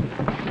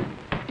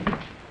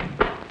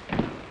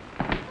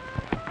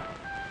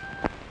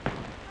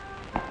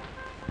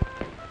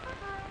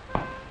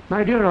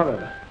 My dear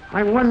Oliver,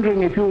 I'm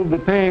wondering if you'll be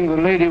paying the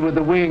lady with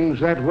the wings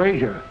that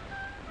wager.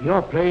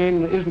 Your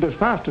plane isn't as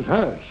fast as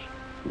hers.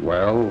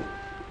 Well,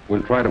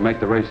 we'll try to make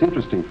the race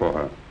interesting for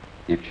her.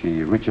 If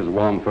she reaches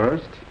Guam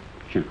first,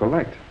 she'll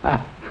collect.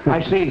 Ah,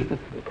 I see.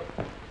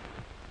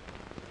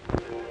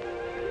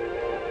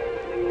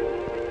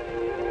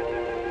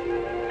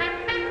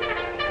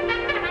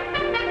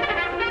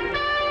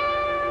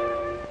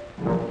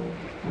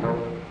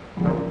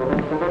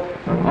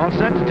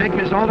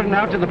 Allerton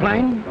out to the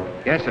plane?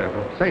 Yes, sir.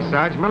 Say,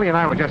 Sarge, Millie and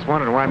I were just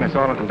wondering why Miss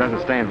Allerton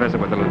doesn't stay and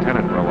visit with the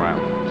lieutenant for a while.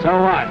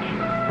 So what?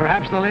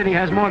 Perhaps the lady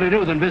has more to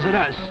do than visit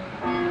us.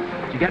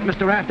 Did you get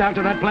Mr. Raft out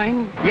to that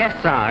plane? Yes,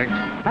 Sarge.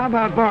 How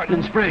about Barton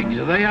and Spriggs?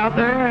 Are they out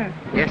there?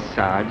 Yes,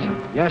 Sarge.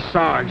 Yes,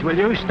 Sarge. Will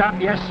you stop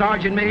yes,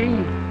 Sarge and me?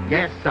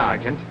 Yes,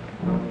 Sergeant.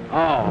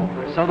 Oh,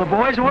 so the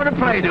boys want to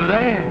play, do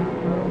they?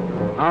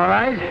 All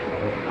right.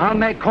 I'll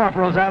make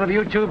corporals out of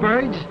you two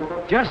birds,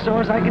 just so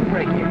as I can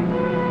break you.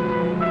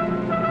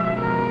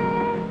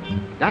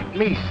 Not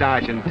me,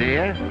 Sergeant,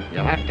 dear.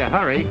 You'll have to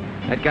hurry.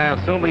 That guy'll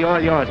soon be all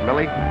yours,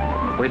 Millie.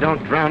 If we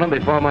don't drown him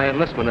before my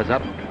enlistment is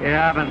up.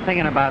 Yeah, I've been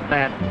thinking about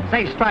that.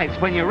 Say, Stripes,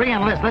 when you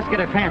re-enlist, let's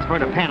get a transfer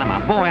to Panama.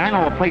 Boy, I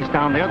know a place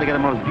down there. They get the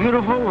most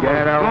beautiful,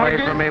 Get away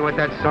gorgeous... from me with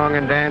that song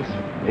and dance.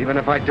 Even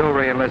if I do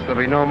re-enlist, there'll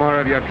be no more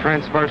of your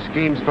transfer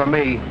schemes for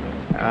me.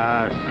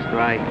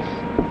 Stripes.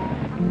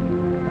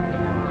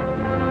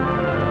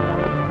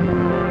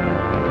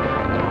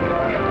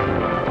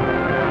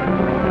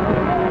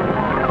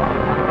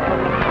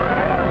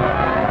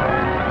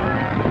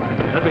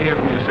 Let me hear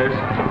from you, sis.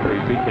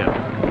 Please be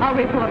careful. I'll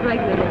report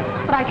regularly.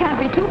 But I can't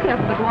be too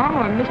careful at Guam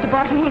or Mr.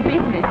 Barton will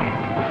beat me.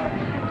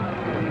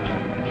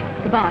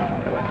 Goodbye.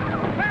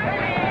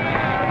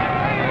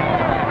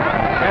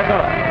 That's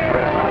all.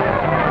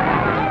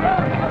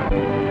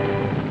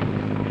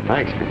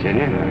 Thanks,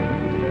 Virginia.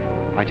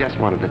 I just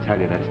wanted to tell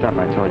you that stuff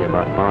I told you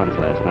about Barnes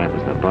last night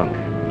was the bunk.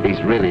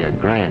 He's really a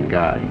grand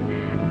guy.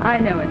 I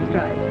know it's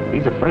right.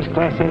 He's a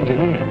first-class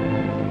engineer.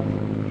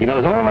 He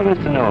knows all there is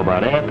to know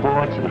about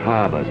airports and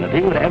harbors. And if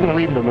he would ever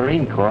leave the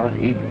Marine Corps,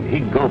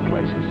 he'd go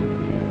places.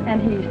 And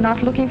he's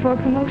not looking for a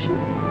promotion?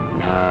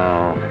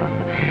 No.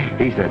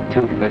 He's a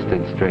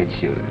two-fisted straight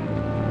shooter.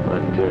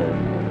 But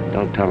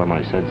don't tell him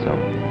I said so.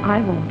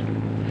 I won't.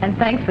 And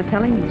thanks for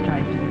telling me,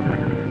 Stripes.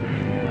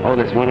 Oh,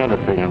 there's one other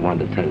thing I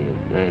wanted to tell you.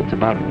 It's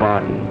about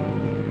Barton.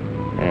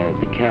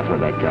 Be careful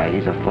of that guy.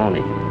 He's a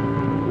phony.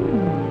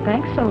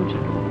 Thanks, soldier.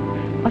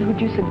 What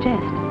would you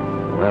suggest?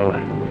 Well,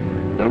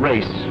 the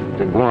race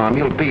to Guam,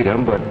 you'll beat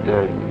him, but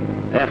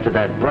after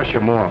that, brush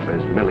him off,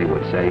 as Millie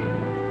would say.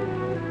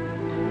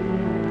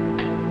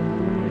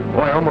 Oh,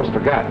 I almost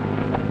forgot.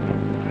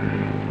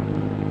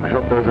 I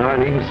hope those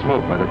aren't even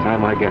smoke by the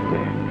time I get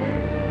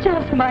there.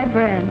 Just my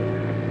brand.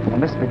 Well,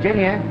 Miss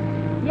Virginia,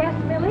 Yes,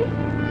 Millie?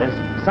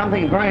 there's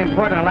something very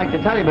important I'd like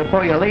to tell you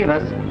before you leave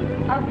us.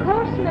 Of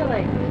course,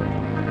 Millie.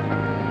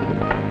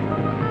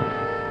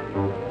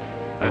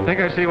 I think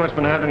I see what's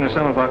been happening to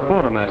some of our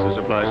quartermaster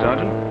supply,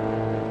 Sergeant.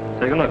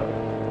 Take a look.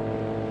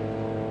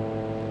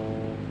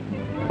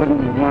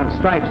 Wouldn't want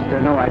Stripes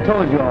to know I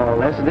told you all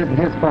this. It isn't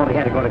his fault he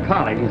had to go to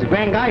college. He's a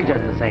grand guy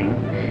just the same.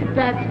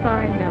 That's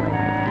fine, Millie.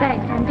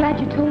 Thanks. I'm glad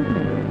you told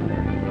me.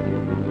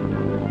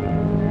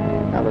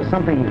 Now, there's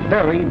something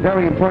very,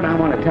 very important I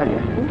want to tell you.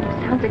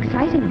 Sounds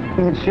exciting.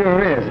 It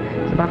sure is.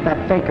 It's about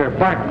that faker,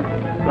 Barton.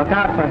 Look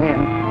out for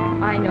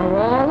him. I know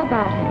all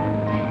about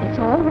him. It's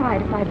all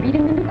right if I beat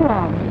him into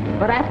Guam.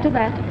 But after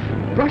that,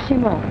 brush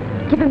him off.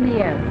 Give him the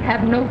air.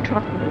 Have no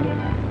truck with him.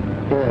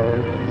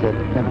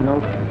 Have no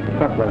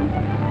truck with him.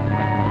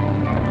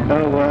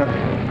 So,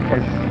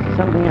 there's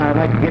something I'd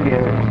like to give you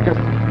just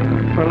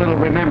for a little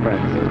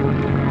remembrance.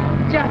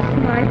 Just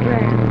my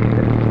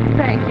friend.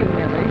 Thank you,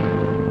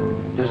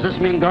 Millie. Does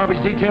this mean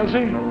garbage detail,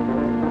 sir?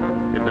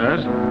 It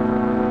does.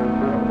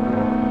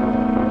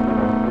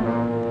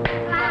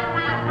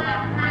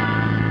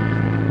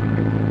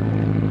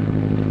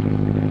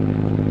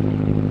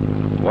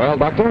 Well,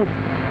 Doctor,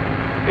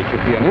 it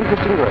should be an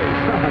interesting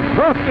race.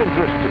 Most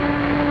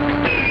interesting.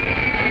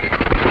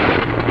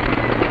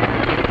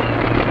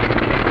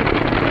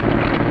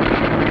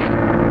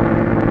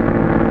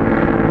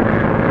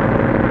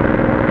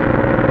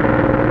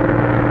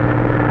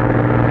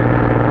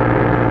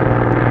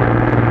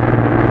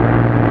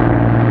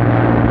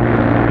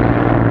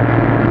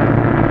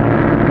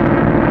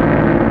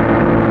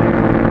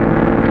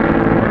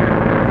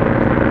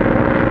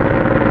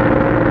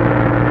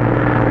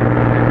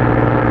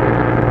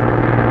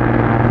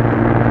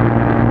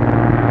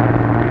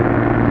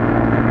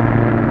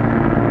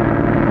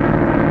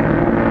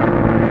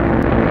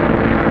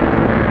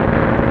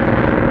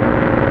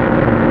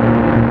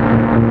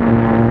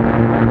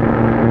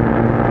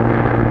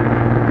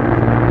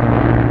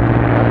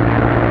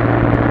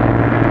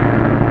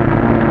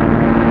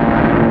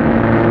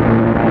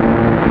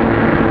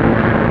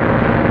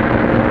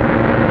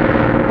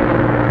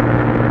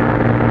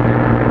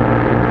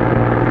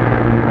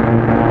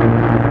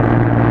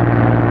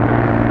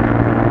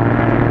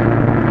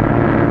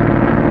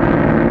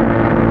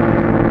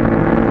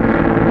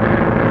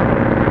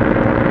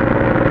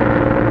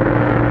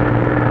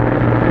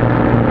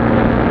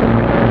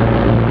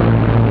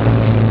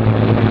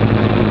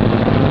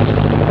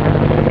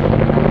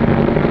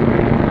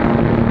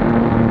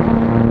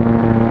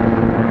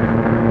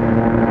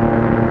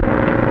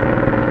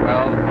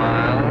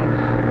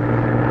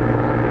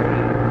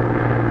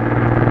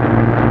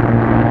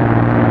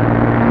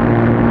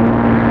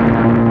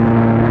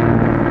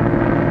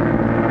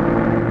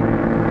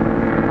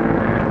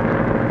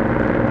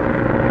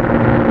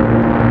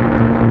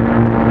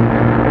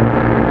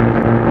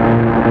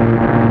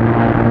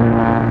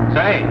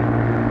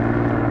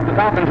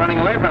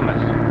 away from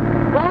us.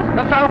 What?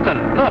 The Falcon,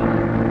 look.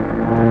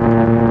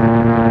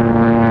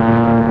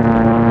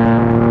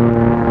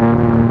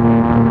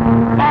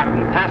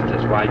 Barton passed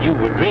us while you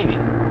were dreaming.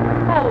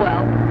 Oh,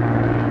 well.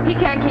 He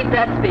can't keep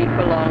that speed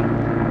for long.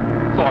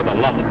 For the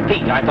love of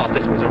Pete, I thought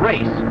this was a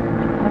race.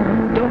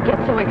 Oh, don't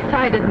get so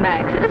excited,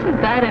 Max. It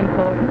isn't that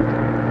important.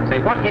 Say,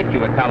 what hit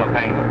you at Palo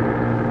Pango?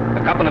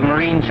 A couple of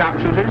Marine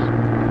sharpshooters?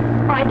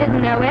 I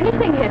didn't know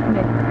anything hit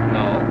me.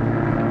 No.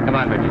 Come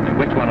on, Virginia.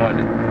 Which one was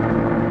it?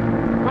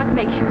 What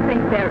makes you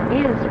think there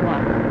is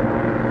one?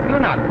 You're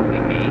not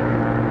fooling me.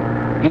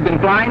 You've been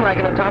flying like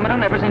an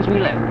automaton ever since we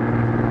left.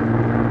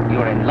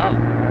 You're in love,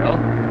 girl.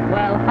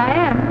 Well, if I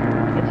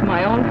am, it's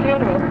my own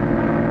funeral.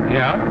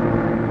 Yeah?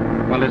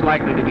 Well, it's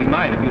likely to be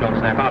mine if you don't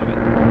snap out of it.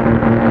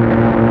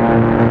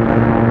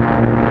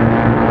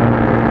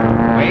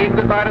 Wave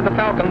goodbye to the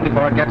Falcon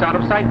before it gets out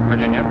of sight,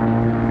 Virginia.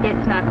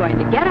 It's not going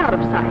to get out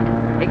of sight,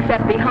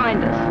 except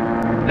behind us.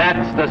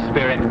 That's the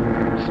spirit.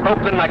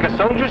 Spoken like a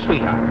soldier's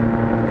sweetheart.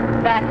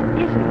 That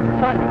isn't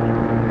funny.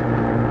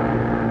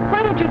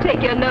 Why don't you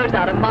take your nose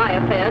out of my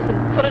affairs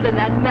and put it in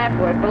that map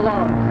where it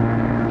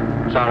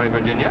belongs? Sorry,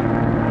 Virginia.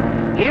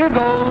 Here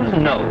goes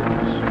nose.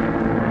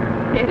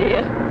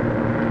 Idiot.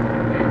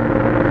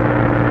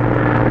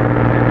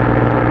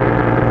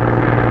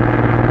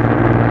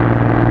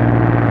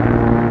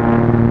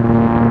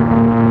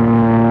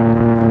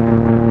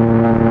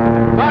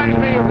 Reminds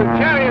me of the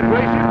chariot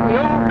races in the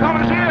old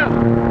Colosseum.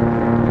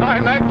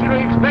 I'm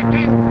actually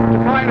expecting to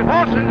find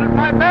horses at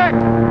my back.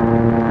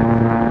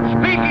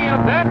 Speaking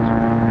of that,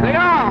 they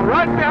are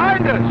right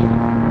behind us.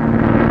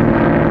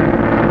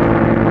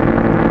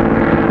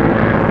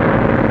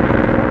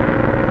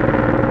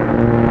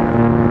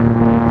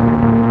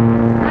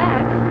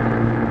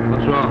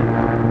 What's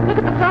wrong? Look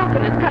at the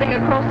Falcon. It's cutting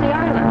across the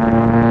island.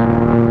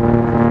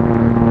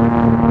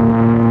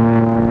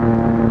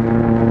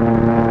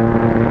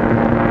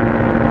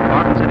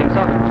 Barton's heading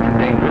south. It's too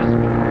dangerous.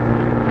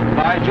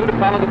 Advise you to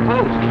follow the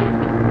coast.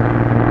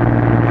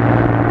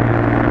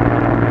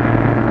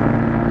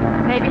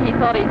 Maybe he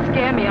thought he'd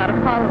scare me out of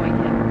following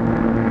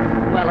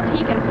him. Well, if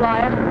he can fly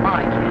it,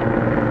 I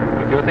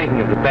can. If you're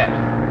thinking of the bet,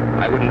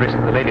 I wouldn't risk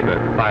the Ladybird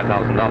for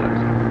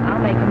 $5,000. I'll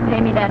make him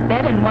pay me that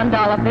bet in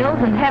 $1 bills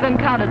and have him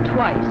counted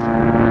twice.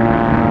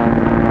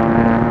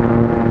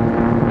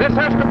 This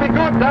has to be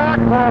good, Doc,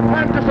 for our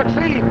plan to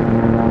succeed.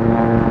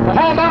 So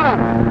hold on.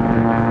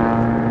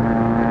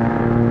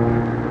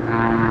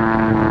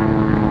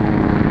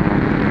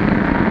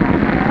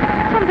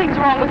 Something's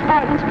wrong with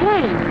Barton's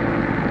plane.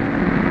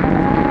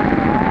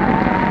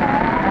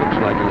 Looks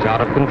like he's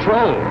out of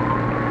control.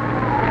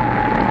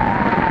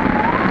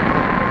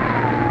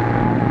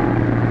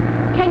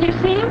 Can you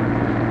see him?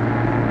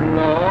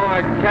 No,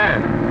 I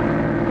can't.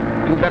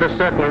 You better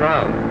circle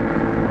around.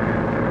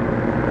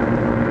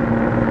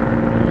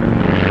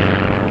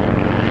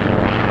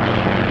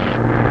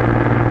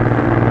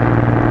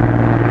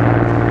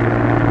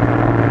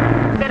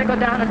 Better go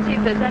down and see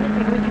if there's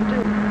anything we can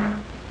do.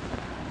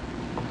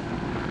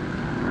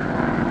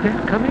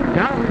 They're coming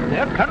down.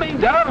 They're coming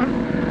down.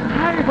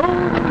 Hi-ho,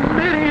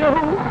 video.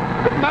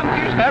 The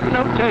monkeys have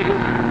no tail.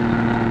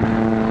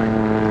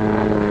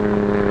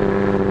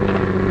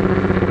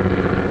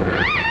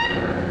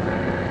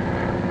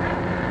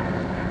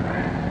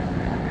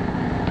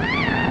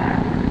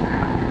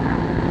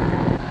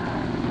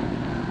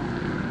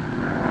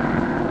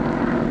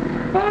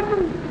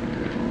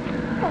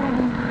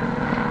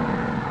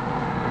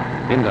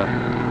 Inda,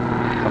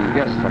 some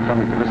guests are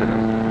coming to visit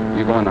us.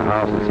 You go in the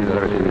house and see that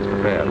everything is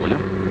prepared, will you?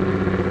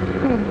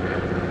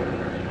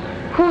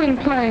 Who in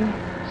plane?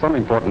 Some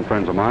important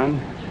friends of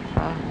mine.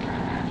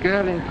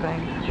 Girl in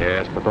plane.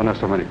 Yes, but don't ask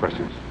so many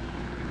questions.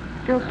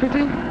 Girl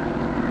pretty?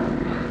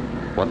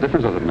 What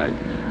difference does it make?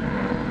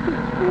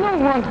 No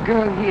want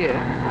girl here.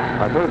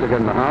 I told you to get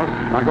in the house.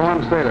 Now go on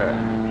and stay there.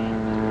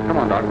 Come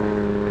on, Doc.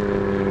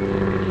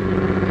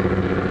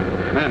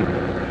 Men,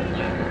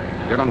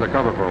 get under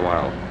cover for a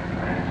while.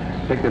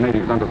 Take the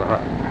natives down to the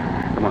hut.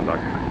 Come on, Doc.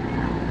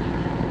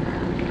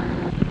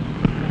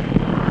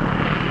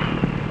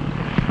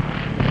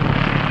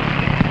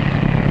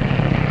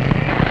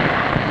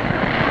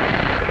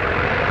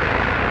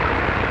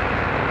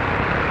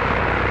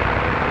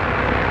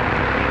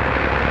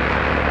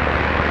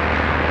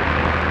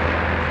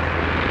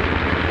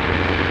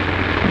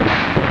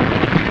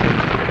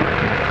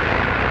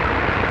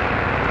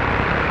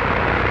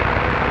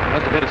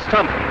 Must have hit a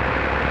stump.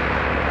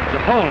 There's a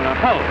hole in our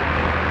hull.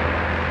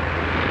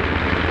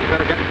 We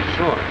better get to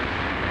shore.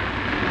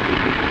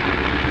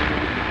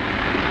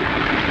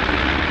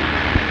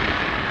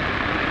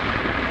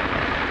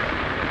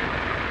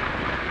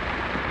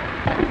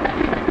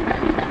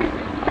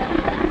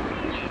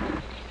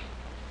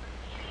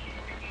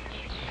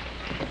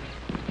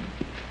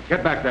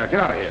 Get back there. Get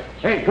out of here.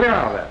 Hey, clear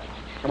out of there.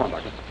 Come on,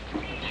 Doctor.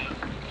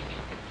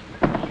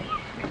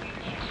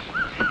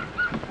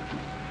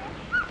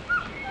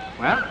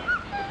 Well,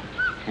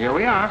 here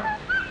we are.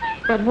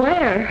 But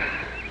where?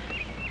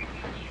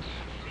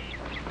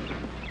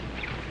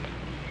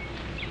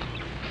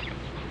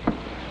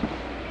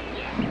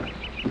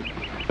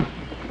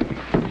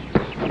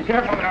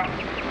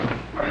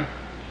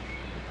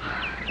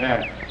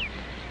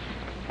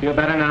 Feel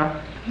better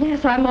now?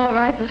 Yes, I'm all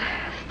right, but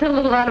still a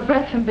little out of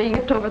breath from being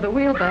whipped over the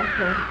wheel back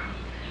there.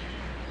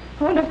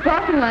 I wonder if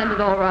Barton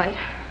landed all right.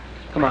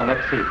 Come on,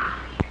 let's see.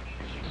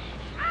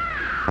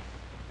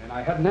 And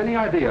I hadn't any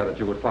idea that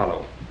you would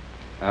follow.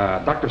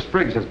 Dr.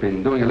 Spriggs has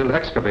been doing a little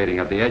excavating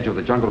at the edge of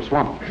the jungle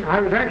swamp. I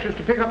was anxious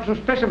to pick up some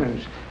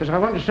specimens, as I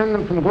want to send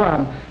them from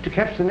Guam to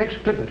catch the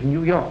next clipper to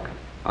New York.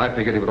 I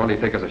figured it would only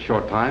take us a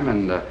short time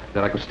and that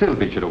I could still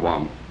beat you to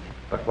Guam.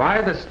 But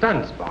why the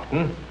stunts,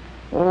 Barton?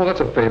 Oh, that's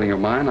a failing of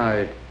mine.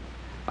 I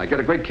get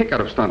a great kick out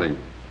of stunting,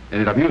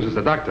 and it amuses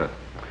the doctor.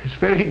 It's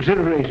very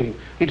exhilarating.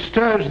 It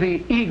stirs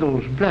the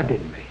eagle's blood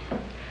in me.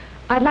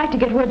 I'd like to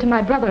get word to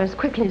my brother as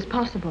quickly as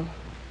possible.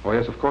 Oh,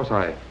 yes, of course.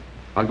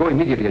 I'll go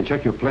immediately and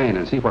check your plane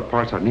and see what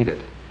parts are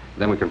needed.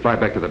 Then we can fly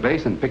back to the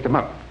base and pick them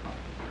up.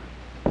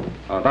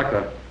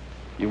 Doctor,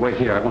 you wait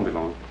here. I won't be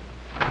long.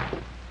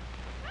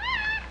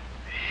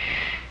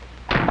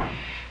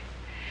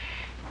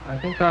 I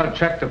think I'll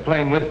check the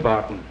plane with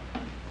Barton.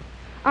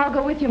 I'll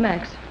go with you,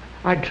 Max.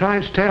 I'd try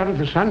and stay out of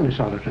the sun, Miss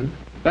Allerton.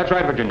 That's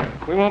right, Virginia.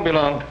 We won't be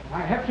long. I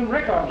have some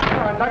records, sir.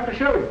 I'd like to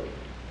show you.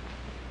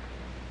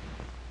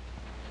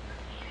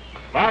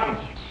 Barton!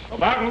 Oh,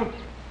 Barton!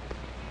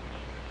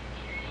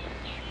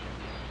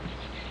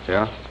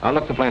 Yeah? I'll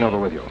look the plane over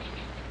with you.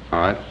 All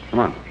right. Come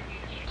on.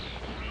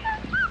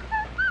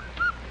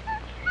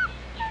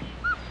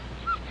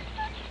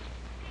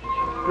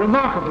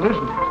 Remarkable,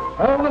 isn't it?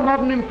 All the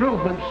modern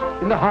improvements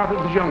in the heart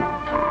of the jungle.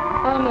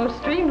 Almost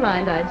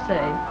streamlined, I'd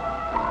say.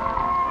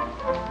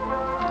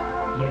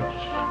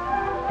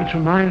 Yes. It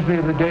reminds me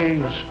of the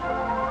days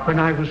when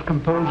I was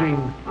composing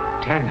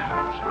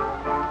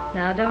Tannhauser.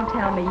 Now, don't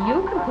tell me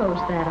you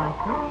composed that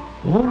opera.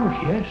 Oh,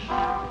 yes.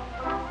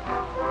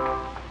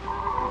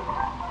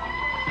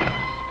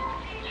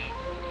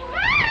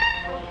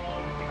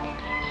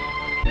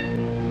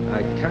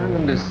 I can't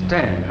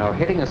understand how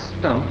hitting a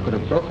stump could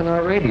have broken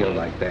our radio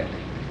like that.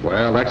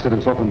 Well,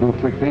 accidents often do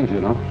freak things,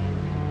 you know.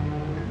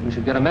 We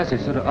should get a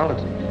message to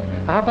Allerton.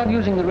 How about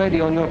using the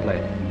radio on your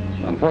plane?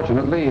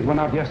 Unfortunately, it went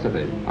out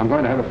yesterday. I'm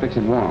going to have it fixed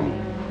and warm.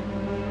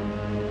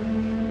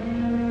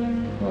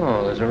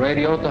 Oh, there's a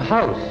radio at the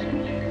house.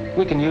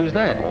 We can use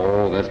that.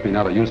 Oh, that's been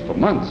out of use for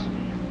months.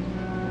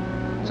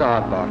 It's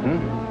odd, Barton.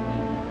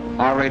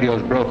 Our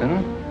radio's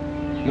broken.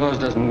 Yours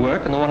doesn't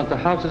work, and the one at the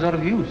house is out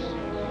of use.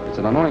 It's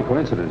an annoying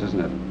coincidence,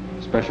 isn't it?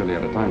 Especially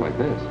at a time like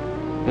this.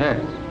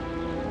 Yes.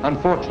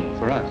 Unfortunate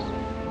for us.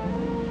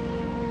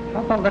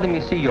 How about letting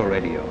me see your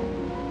radio?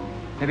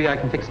 Maybe I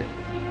can fix it.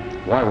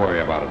 Why worry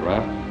about it,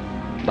 Ralph?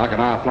 Doc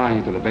and I are flying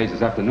into the base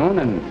this afternoon,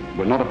 and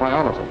we'll notify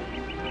Allerton.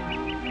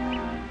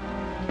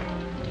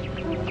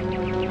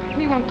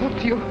 We won't talk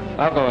to you.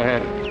 I'll go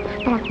ahead.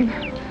 Barton.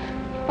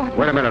 Barton.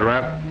 Wait a minute,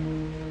 Ralph.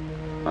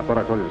 I thought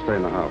I told you to stay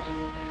in the house.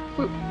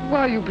 Well,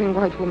 why you bring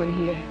white woman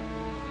here?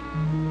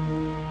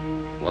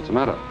 What's the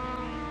matter?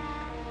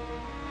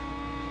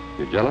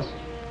 You jealous?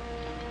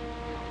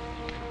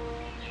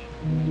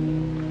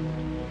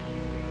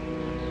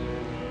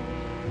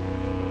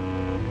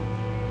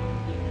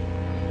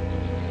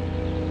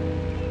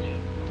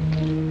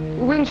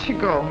 When's she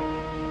go?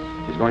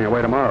 She's going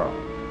away tomorrow.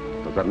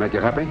 Does that make you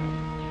happy?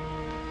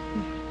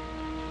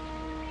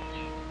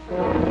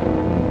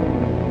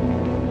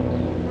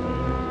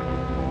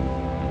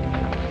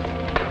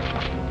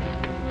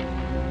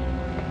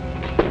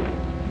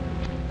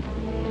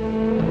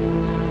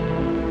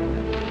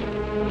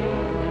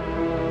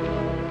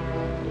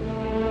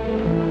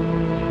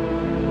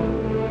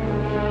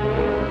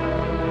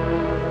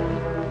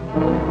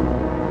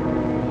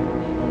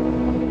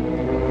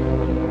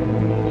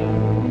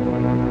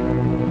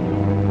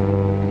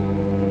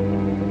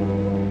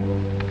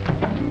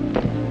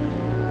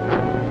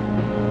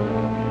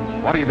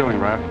 What are you doing,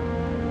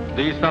 Raph?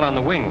 These fell on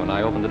the wing when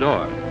I opened the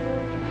door.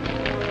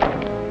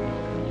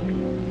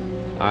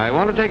 I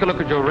want to take a look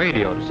at your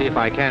radio to see if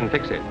I can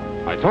fix it.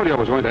 I told you I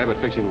was going to have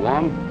it fixed in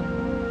one.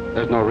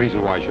 There's no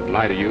reason why I should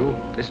lie to you.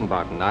 Listen,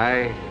 Barton,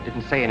 I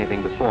didn't say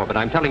anything before, but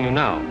I'm telling you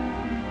now.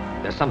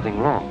 There's something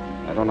wrong.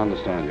 I don't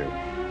understand you.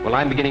 Well,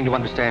 I'm beginning to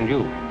understand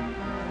you.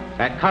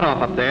 That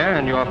cutoff up there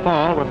and your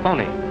fall were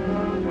phony.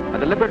 A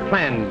deliberate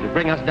plan to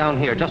bring us down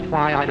here. Just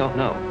why, I don't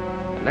know.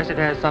 Unless it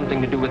has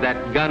something to do with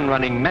that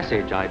gun-running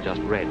message I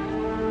just read.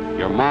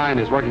 Your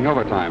mind is working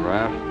overtime,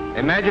 Raph.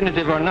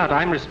 Imaginative or not,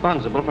 I'm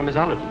responsible for Miss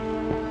Allerton.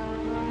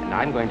 And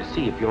I'm going to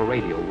see if your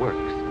radio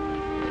works.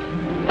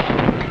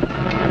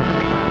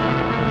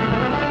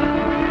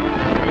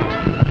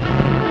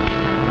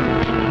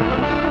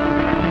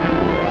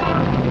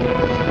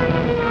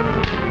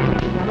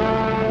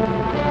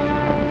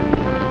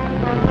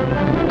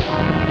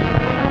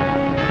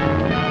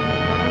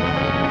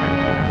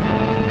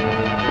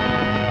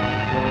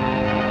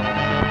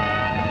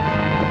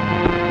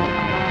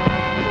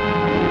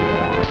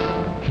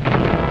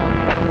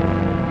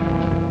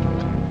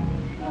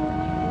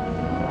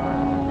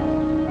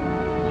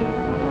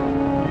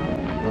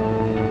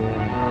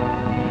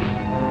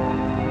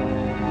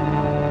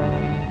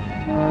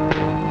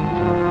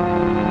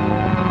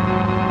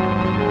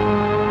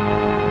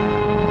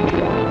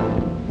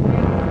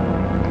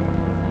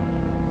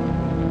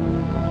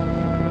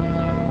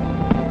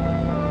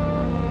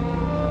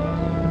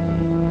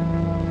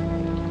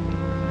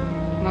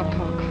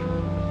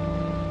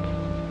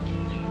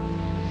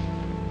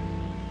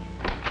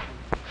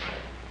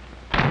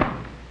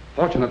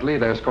 Fortunately,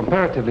 there's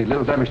comparatively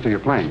little damage to your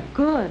plane.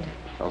 Good.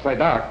 I'll say,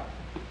 Doc,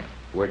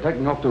 we're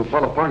taking off to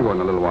Palo Pango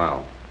in a little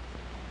while.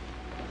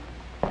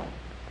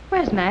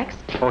 Where's Max?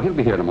 Oh, he'll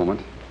be here in a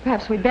moment.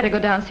 Perhaps we'd better go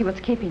down and see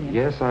what's keeping him.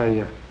 Yes,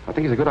 I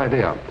think it's a good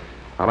idea.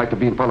 I'd like to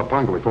be in Palo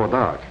Pango before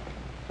dark.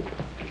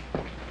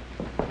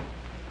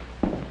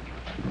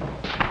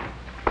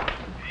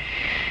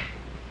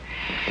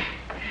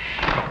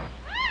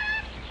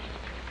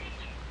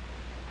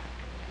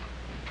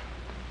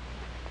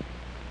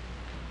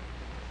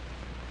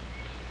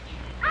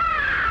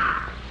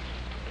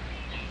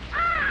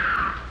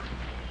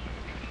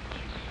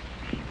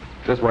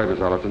 This way, Miss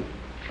Allerton.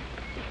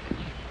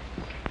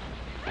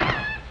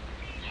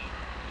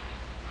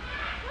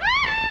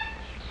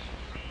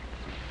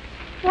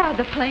 Why,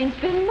 the plane's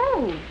been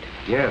moved.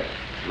 Yes.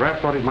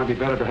 Raph thought it might be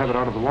better to have it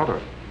out of the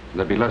water.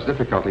 There'd be less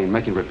difficulty in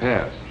making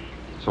repairs.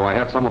 So I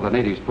had some of the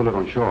natives pull it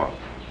on shore.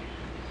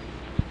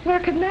 Where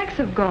could Max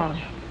have gone?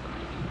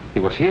 He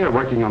was here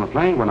working on the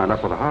plane when I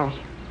left for the house.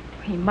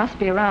 He must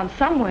be around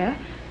somewhere.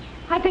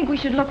 I think we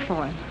should look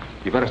for him.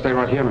 You better stay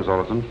right here, Miss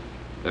Allerton.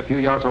 A few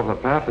yards off the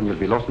path and you'll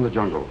be lost in the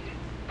jungle.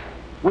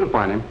 We'll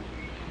find him.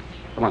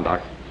 Come on,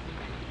 Doc.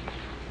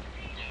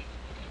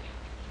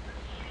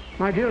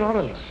 My dear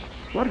Oliver,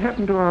 what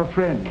happened to our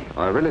friend?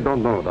 I really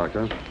don't know,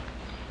 Doctor.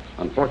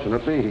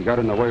 Unfortunately, he got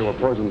in the way of a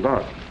poisoned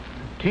dart.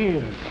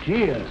 Dear,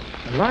 dear.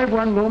 Alive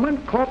one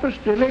moment, corpus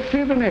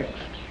delicti the next.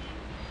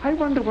 I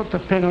wonder what the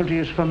penalty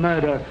is for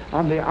murder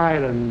on the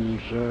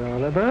islands,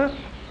 Oliver.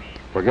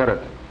 Forget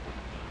it.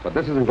 But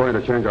this isn't going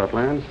to change our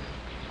plans.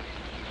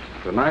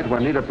 Tonight,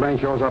 when neither plane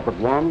shows up at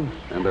 1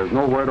 and there's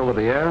no word over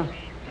the air,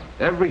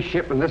 every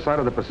ship in this side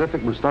of the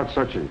Pacific will start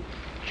searching.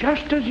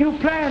 Just as you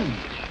planned.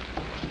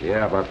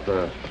 Yeah, but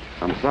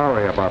I'm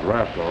sorry about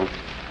Raph, though.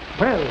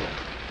 Well,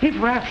 if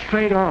Raph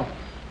strayed off,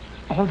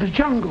 or the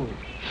jungle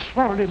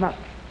swallowed him up.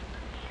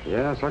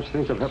 Yeah, such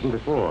things have happened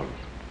before.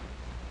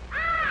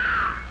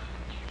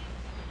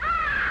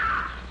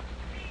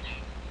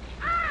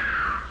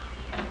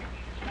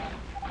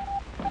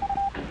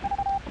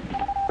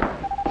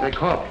 Say,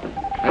 Corp,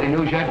 any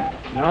news yet?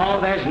 No,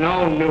 there's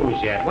no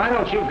news yet. Why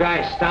don't you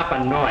guys stop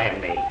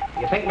annoying me?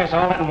 You think Miss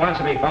Allerton wants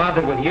to be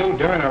bothered with you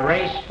during a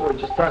race? We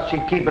just thought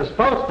she'd keep us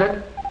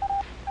posted.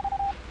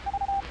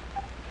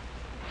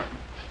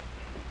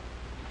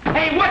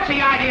 Hey, what's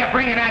the idea of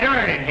bringing that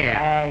urn in here?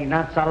 Hey,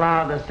 not so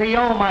loud. The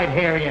CO might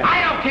hear you.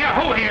 I don't care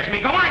who hears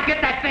me. Go on,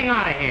 get that thing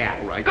out of here.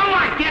 All right. Go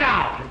on, get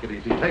out.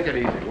 Take it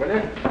easy, will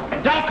you?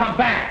 Don't come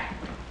back.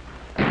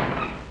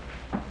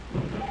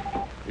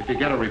 If you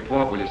get a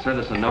report, will you send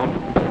us a note?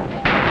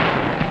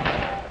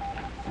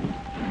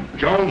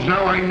 Jones,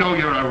 now I know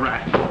you're a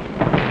rat.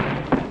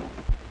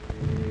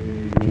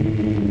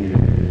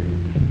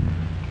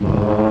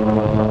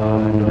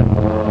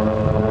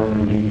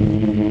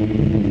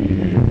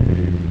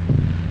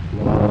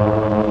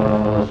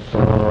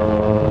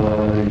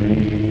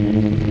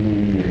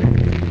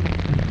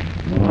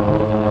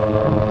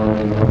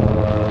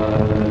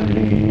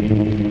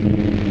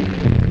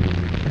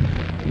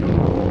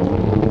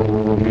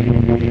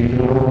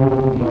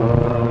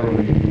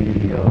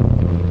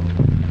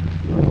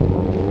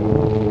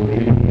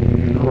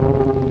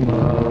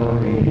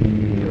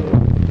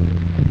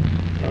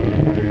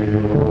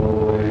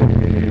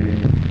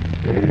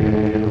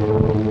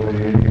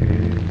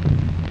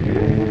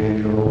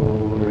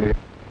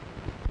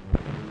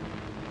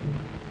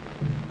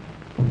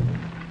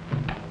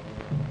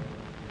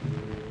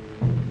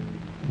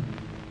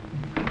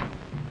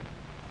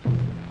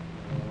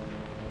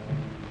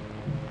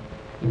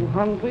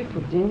 Hungry for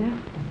dinner?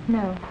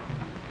 No.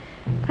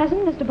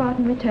 Hasn't Mr.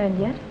 Barton returned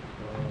yet?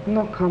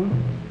 No come.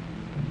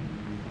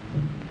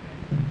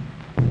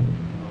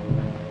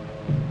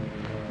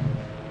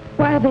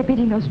 Why are they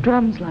beating those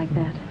drums like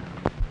that?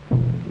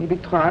 Maybe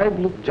tribe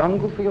look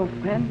jungle for your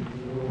friend.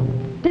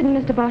 Didn't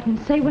Mr. Barton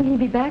say when he'd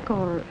be back,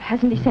 or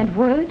hasn't he sent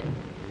word?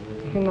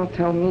 You not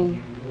tell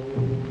me.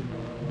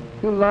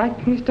 You like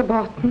Mr.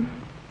 Barton?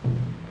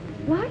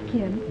 Like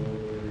him?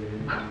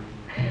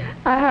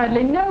 I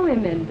hardly know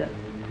him, Inda.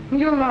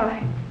 You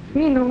lie.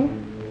 Me know.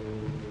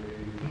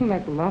 He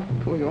make love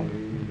to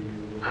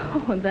you.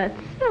 Oh, that's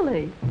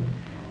silly.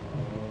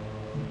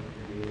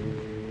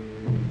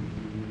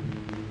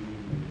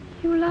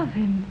 You love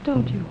him,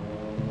 don't you?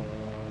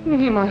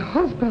 He my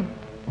husband.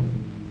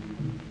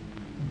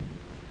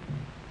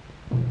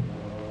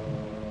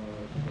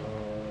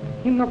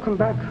 He not come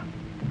back.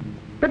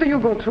 Better you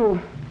go too.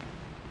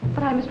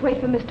 But I must wait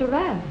for Mr.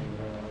 Raff.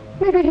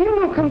 Maybe he'll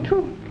not come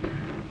too.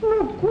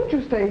 Not good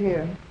you stay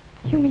here.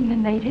 You mean the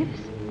natives?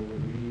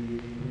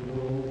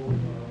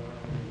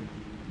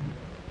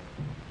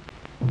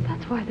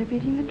 That's why they're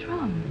beating the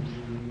drums.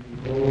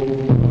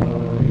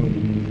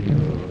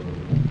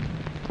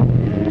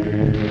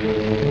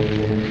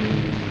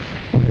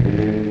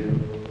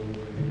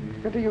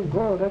 Better you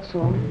go, that's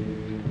all.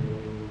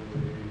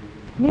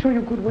 Me sure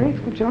you could wait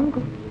for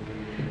jungle.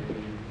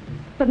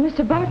 But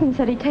Mr. Barton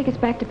said he'd take us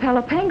back to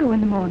Palo Pango in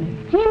the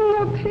morning.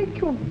 He'll not take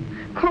you.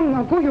 Come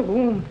now, go your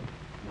room.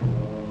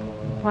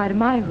 Why to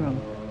my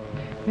room?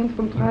 Wenn's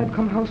vom Treib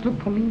come house,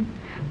 look for me.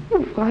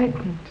 You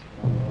frightened.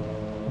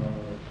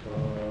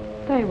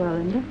 Very well,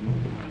 Inda.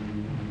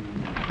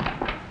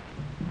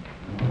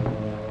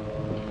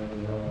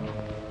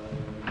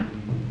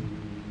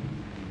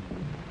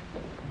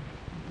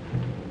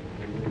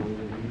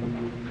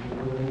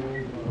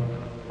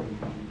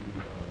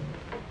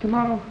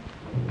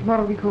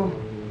 Tomorrow we go.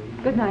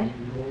 Good night.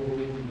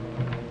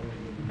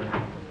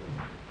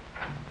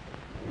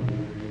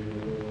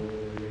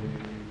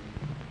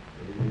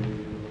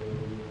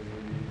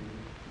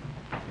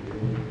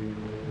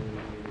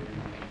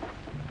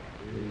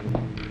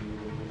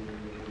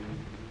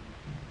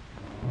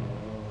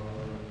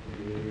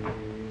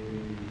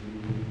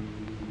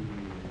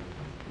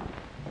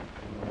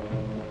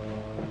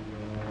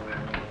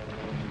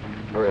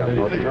 Hurry up,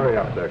 Norton. Hurry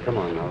up there. Come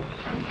on now.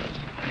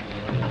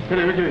 What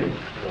are we doing?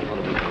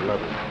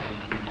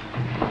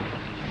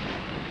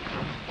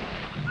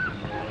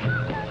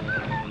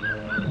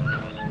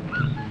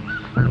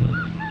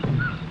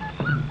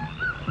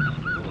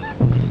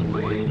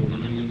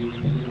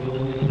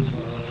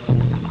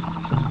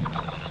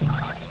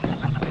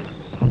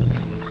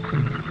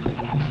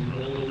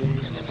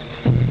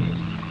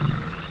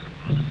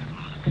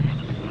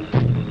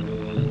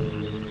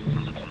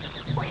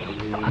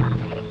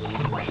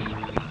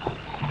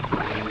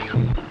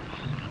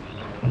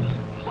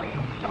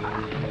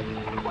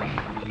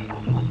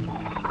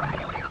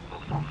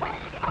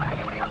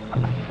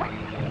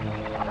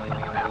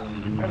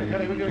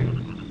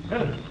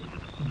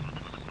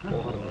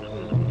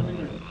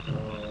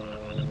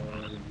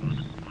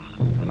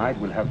 Tonight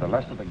we'll have the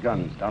last of the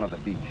guns down at the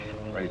beach,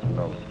 ready to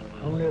load.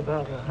 Only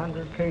about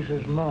 100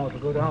 cases more to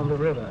go down the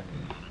river.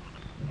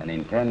 And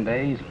in 10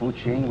 days, Fu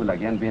Ching will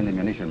again be in the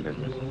munition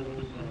business.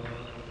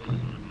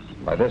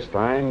 By this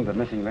time, the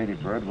missing Lady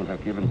Bird will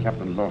have given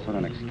Captain Lawson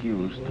an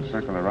excuse to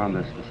circle around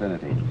this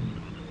vicinity,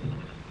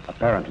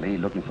 apparently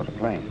looking for the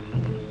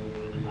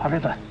plane.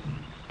 However,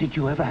 did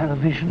you ever have a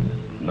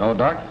vision? No,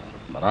 Doc,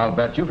 but I'll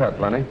bet you've had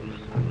plenty.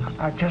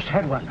 I just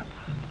had one,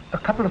 a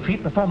couple of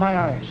feet before my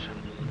eyes.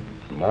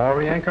 More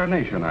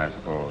reincarnation, I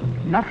suppose.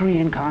 Not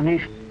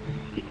reincarnation.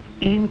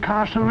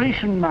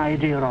 Incarceration, my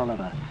dear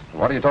Oliver.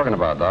 What are you talking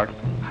about, Doc?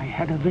 I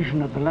had a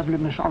vision of the lovely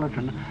Miss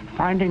Allerton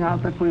finding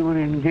out that we were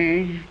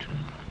engaged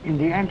in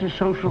the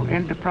antisocial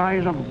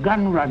enterprise of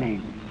gun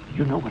running.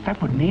 You know what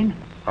that would mean?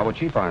 How would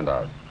she find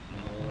out?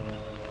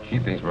 She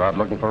thinks we're out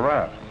looking for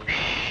rats.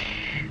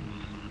 Shh.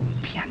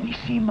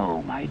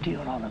 Pianissimo, my dear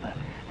Oliver.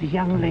 The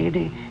young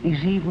lady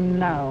is even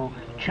now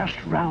just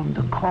round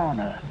the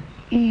corner,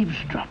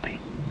 eavesdropping.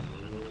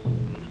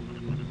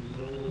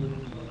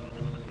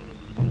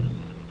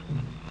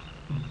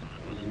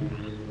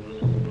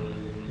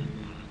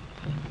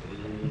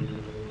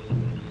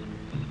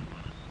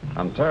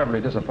 I'm terribly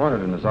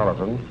disappointed in Miss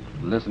Allerton,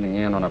 listening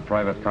in on a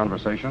private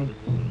conversation.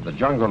 The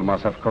jungle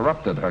must have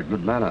corrupted her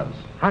good manners.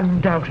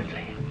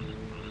 Undoubtedly.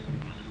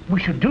 We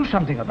should do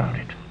something about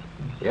it.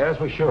 Yes,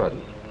 we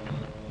should.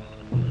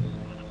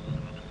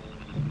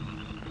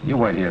 You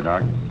wait here,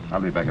 Doc.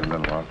 I'll be back in a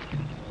little while.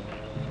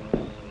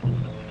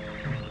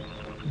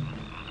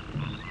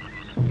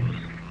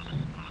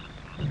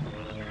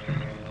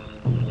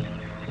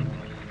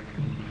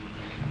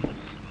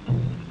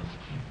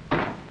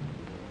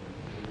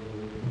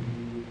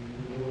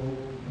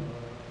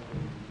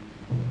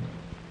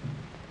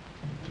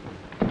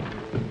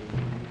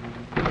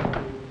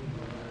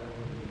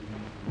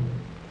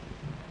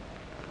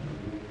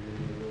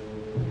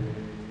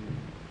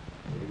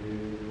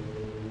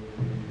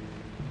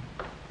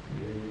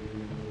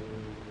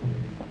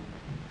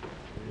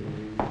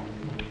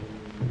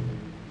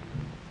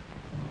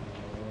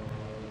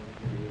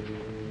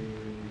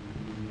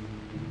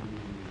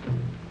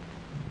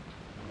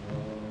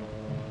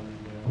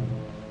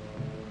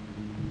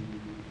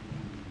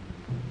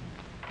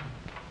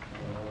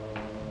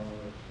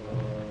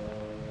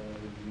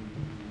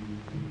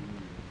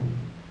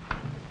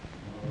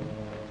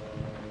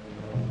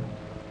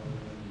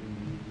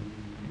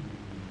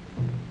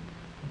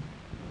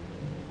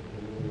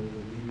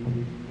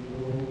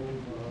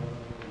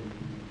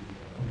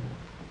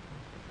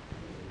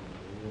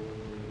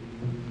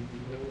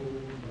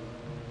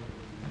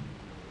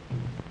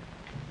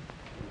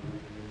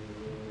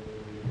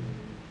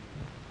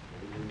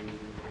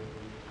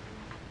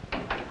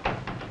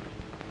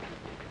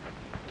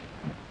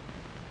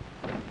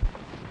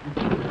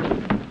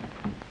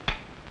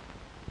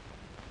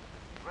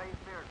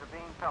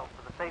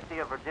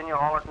 Of Virginia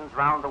Allerton's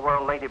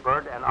round-the-world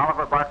Ladybird and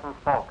Oliver Barton's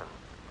Falcon.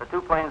 The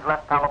two planes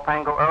left Palo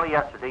Pango early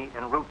yesterday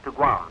en route to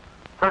Guam.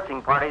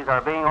 Searching parties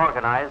are being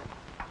organized.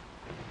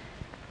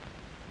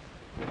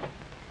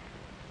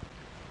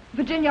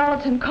 Virginia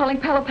Allerton calling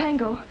Palo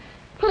Pango.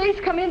 Please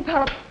come in,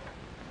 Palo...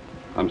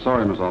 I'm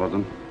sorry, Miss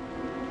Allerton,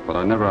 but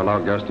I never allow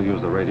guests to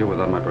use the radio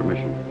without my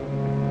permission.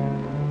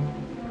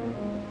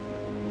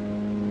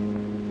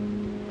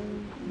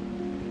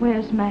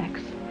 Where's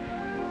Max?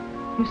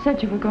 You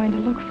said you were going to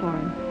look for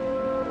him.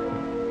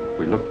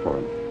 We looked for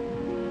him.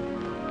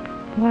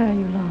 Why are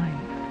you lying?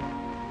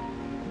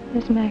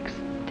 Is Max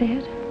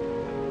dead?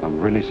 I'm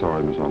really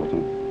sorry, Miss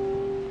Allerton.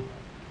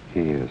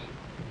 He is.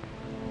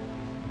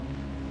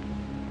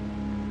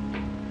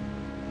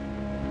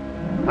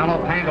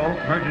 Palo Pango,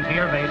 emergency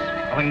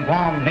airbase, calling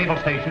Guam Naval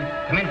Station.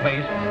 Come in,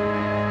 please.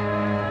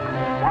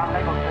 Guam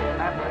Naval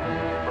Station answering.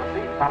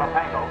 Proceed, Palo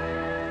Pango.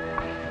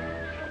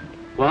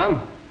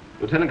 Guam?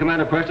 Lieutenant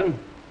Commander Preston?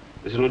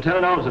 This is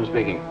Lieutenant Allerton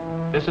speaking.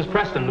 This is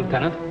Preston,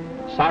 Lieutenant.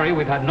 Sorry,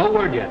 we've had no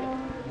word yet.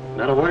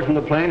 Not a word from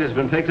the plane has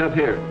been picked up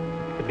here.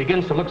 It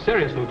begins to look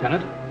serious,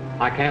 Lieutenant.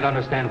 I can't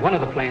understand one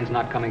of the planes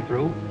not coming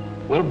through.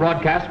 We'll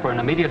broadcast for an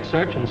immediate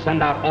search and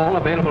send out all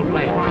available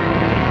planes.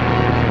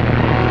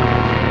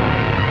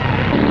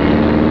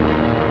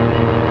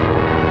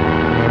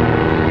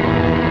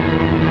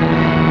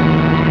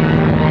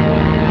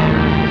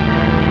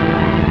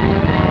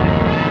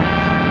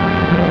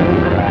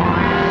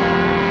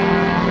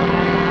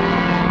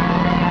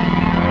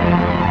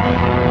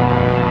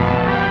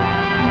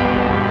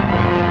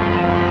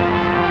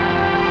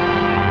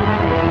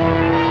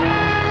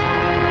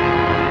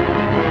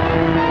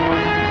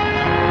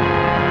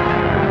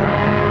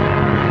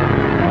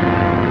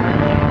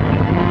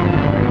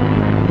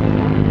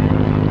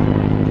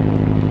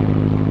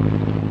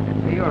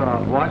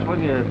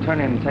 Turn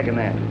in and take a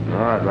nap.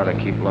 Oh, I'd rather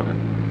keep looking.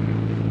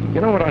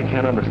 You know what I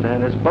can't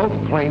understand is both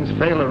planes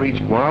fail to reach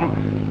Guam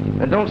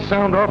and don't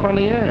sound off on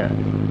the air.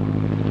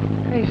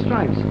 Hey,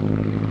 Stripes,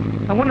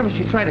 I wonder if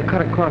she tried to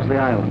cut across the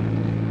island.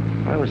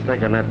 I was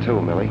thinking that too,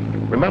 Millie.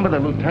 Remember the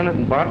lieutenant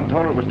and Barton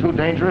told her it was too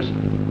dangerous?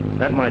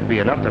 That might be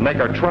enough to make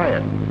her try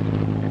it.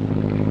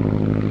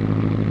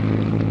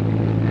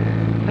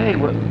 Hey,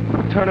 we're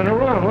turning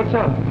around. What's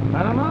up?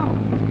 I don't know.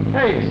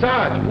 Hey,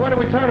 Sarge, what are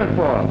we turning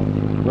for?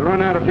 We're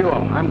running out of fuel.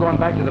 I'm going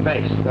back to the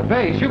base. The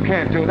base? You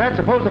can't do that.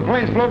 Suppose the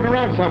plane's floating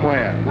around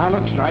somewhere. Now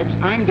look, Stripes,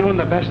 I'm doing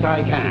the best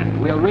I can.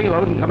 We'll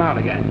reload and come out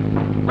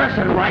again.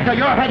 Listen, Riker,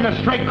 you're heading a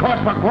straight course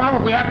for Guam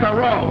if we have to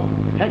row.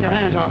 Take your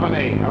hands off of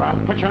me, or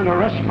I'll put you under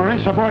arrest for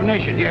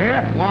insubordination. You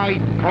hear? Why?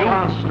 Come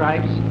on,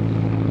 Stripes.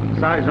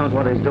 Sarge knows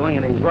what he's doing,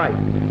 and he's right.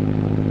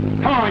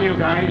 Come on, you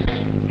guys.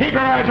 Keep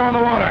your eyes on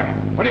the water.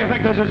 What do you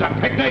think this is, a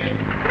picnic?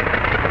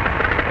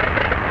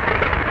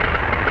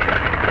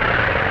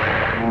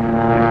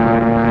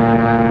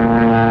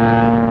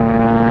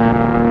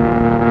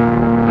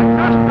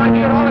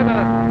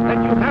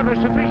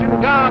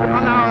 Sufficient guard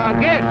on our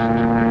guest.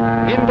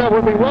 Inda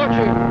will be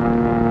watching.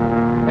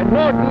 And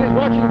Thornton is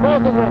watching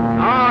both of them.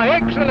 Ah,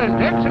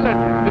 excellent, excellent.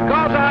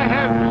 Because I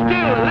have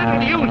still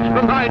little use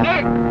for my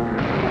neck.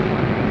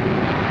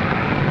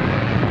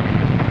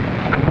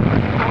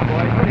 Come on,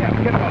 boys. Hurry up.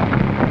 Get off.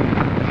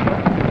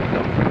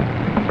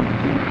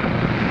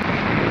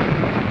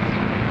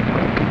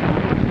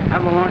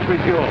 Have the launch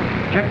refuel.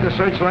 Check the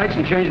searchlights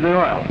and change the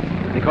oil.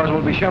 Because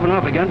we'll be shoving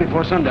off again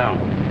before sundown.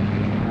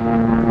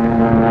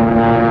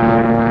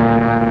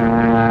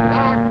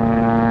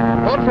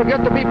 Don't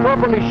forget to be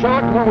properly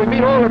shot when we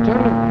meet Allerton.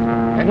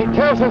 And he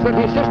tells us that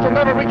his sister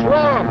never reached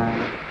Guam.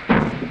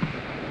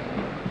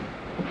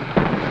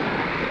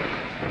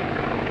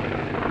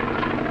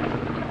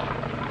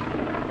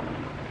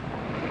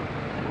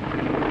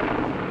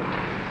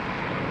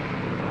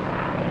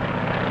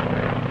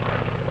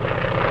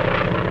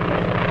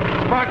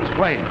 Barton's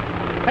plane.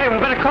 Hey, we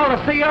better call the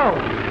CO.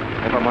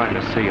 Never mind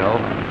the CO.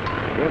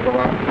 We'll go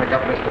out and pick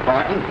up Mr.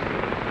 Barton.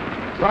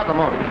 Start the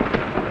motor.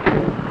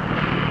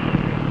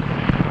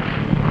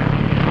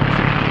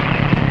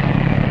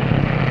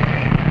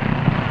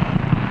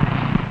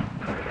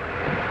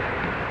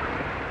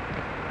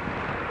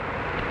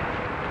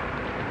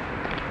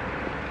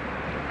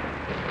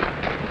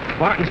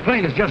 Barton's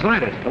plane has just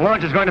landed. The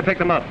launch is going to pick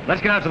them up.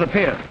 Let's get out to the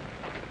pier.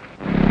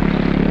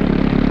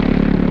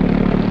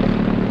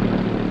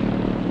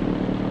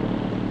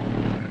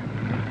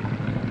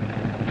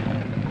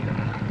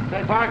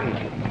 Say, Barton,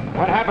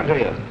 what happened to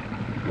you?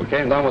 We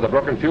came down with a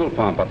broken fuel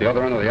pump at the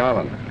other end of the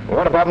island. Well,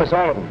 what about Miss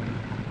Allerton?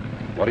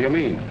 What do you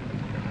mean?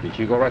 Did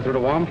she go right through the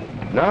Guam?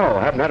 No,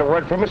 haven't had a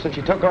word from her since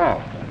she took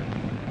off.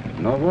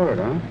 No word,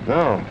 huh?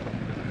 No.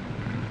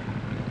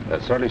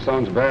 That certainly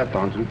sounds bad,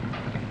 Thornton.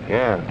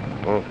 Yeah.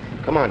 Well,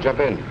 come on, jump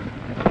in.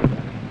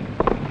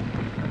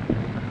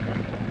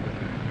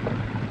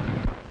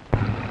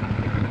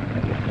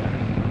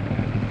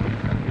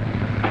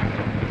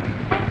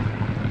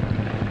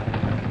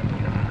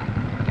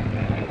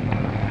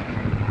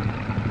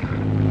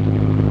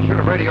 Should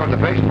have radioed the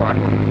base,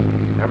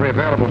 Barton. Every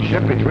available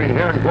ship between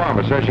here and Guam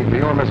is searching for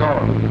you and Miss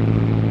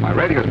Allerton. My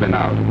radio's been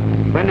out.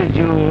 When did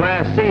you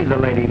last see the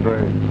Lady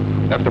Bird?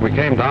 After we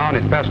came down,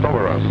 it passed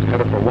over us,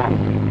 headed for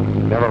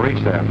Guam. Never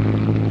reached there.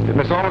 Did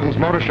Miss Allerton's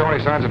motor show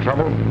any signs of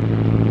trouble?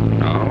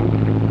 No,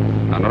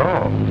 none at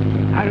all.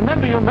 I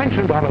remember you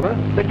mentioned, Oliver,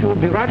 that you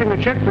would be writing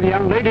a check for the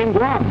young lady in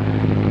Guam.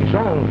 It's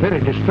all very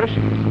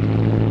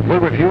distressing. We'll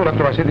refuel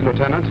after I see the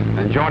lieutenant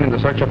and join in the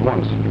search at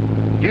once.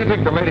 Do you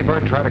think the Lady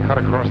Bird tried to cut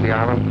across the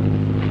island?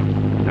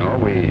 No,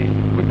 we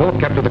both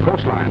kept to the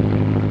coastline.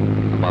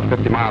 About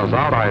 50 miles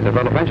out, I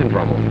developed engine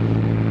trouble.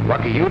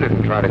 Lucky you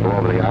didn't try to go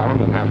over the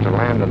island and have to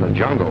land in the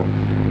jungle.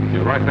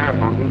 You're right there,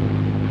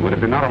 Thornton. Would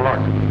have been out of luck.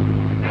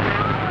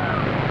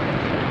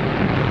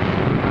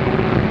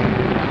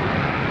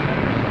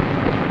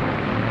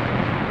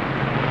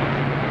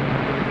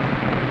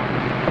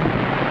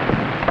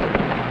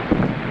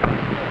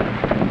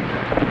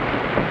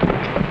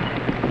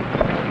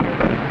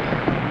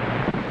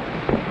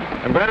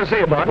 to see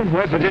you, Barton.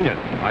 Where's Virginia?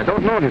 I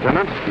don't know,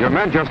 Lieutenant. Your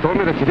man just told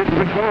me that she didn't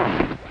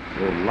reform.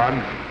 You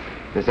lug.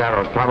 This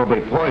arrow's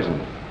probably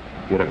poisoned.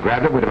 If you'd have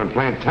grabbed it, we'd have been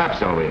playing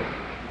taps over you.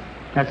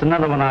 That's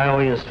another one I owe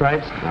you,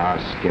 Stripes.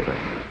 Oh, skip it.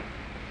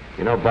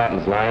 You know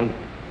Barton's lying.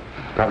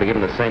 Probably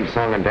giving the same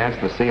song and dance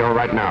to the CO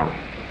right now.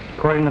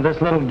 According to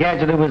this little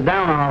gadget, it was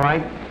down all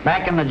right.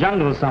 Back in the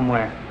jungle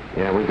somewhere.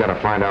 Yeah, we've got to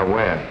find out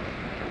where.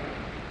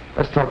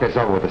 Let's talk this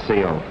over with the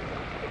CO.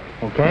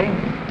 Okay?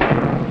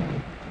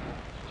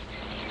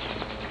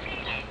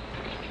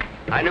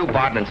 I knew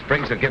Barton and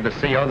Spriggs would give the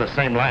CO the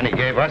same line he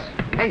gave us.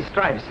 Hey,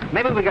 Stripes,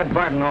 maybe we got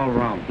Barton all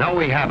wrong. No,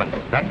 we haven't.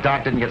 That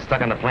dart didn't get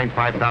stuck on the plane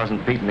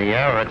 5,000 feet in the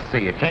air or at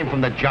sea. It came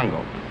from the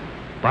jungle.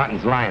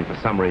 Barton's lying for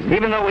some reason.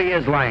 Even though he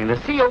is lying, the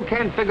CO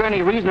can't figure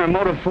any reason or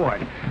motive for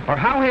it, or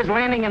how his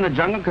landing in the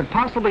jungle could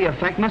possibly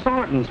affect Miss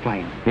Allerton's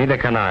plane. Neither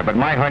can I, but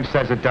my hunch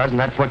says it does, and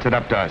that puts it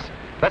up to us.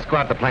 Let's go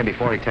out the plane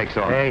before he takes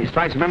off. Hey,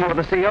 Stripes, remember what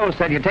the CO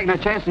said. You're taking a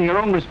chance on your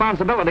own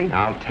responsibility.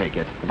 I'll take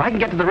it. If I can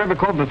get to the river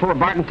cove before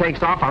Barton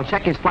takes off, I'll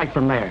check his flight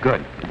from there.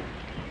 Good.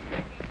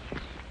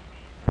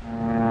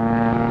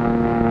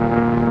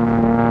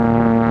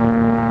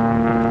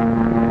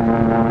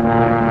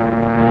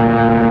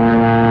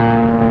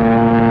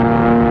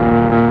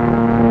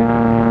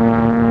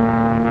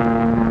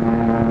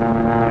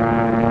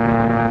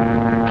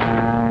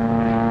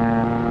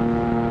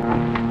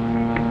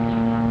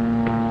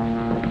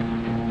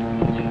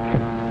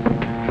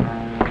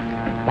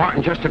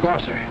 Just a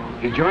glosser.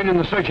 He joined in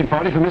the searching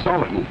party for Miss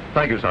Allerton.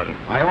 Thank you, Sergeant.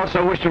 I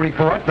also wish to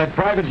report that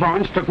Private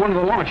Barnes took one of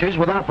the launches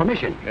without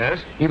permission.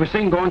 Yes? He was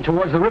seen going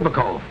towards the river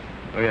cove.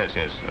 Oh, yes.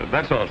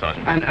 That's all,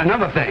 Sergeant. And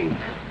another thing.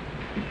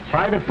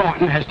 Private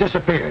Thornton has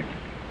disappeared.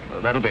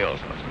 That'll be all,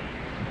 Sergeant.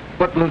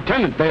 But,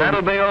 Lieutenant,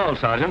 That'll be all,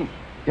 Sergeant.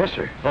 Yes,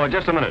 sir. Oh,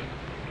 just a minute.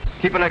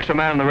 Keep an extra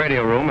man in the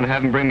radio room and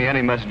have him bring me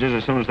any messages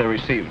as soon as they're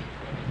received.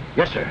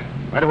 Yes, sir.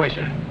 Right away,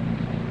 sir.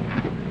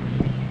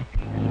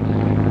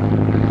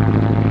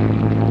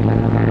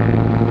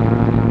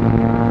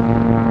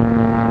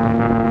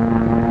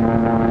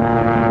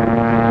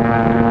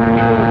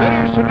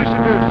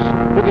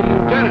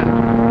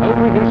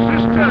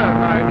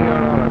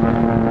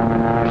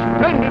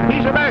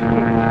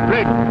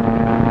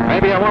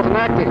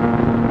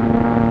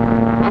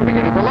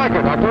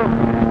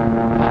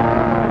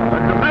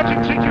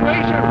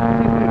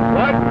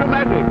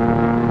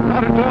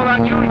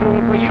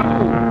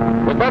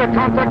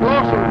 Contact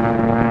Lawson.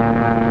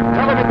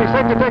 Tell him it'd be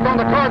safe to take on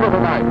the cargo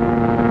tonight.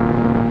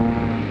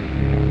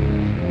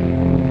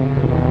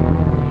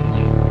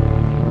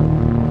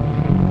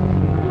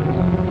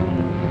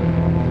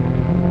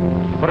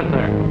 Put it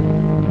there.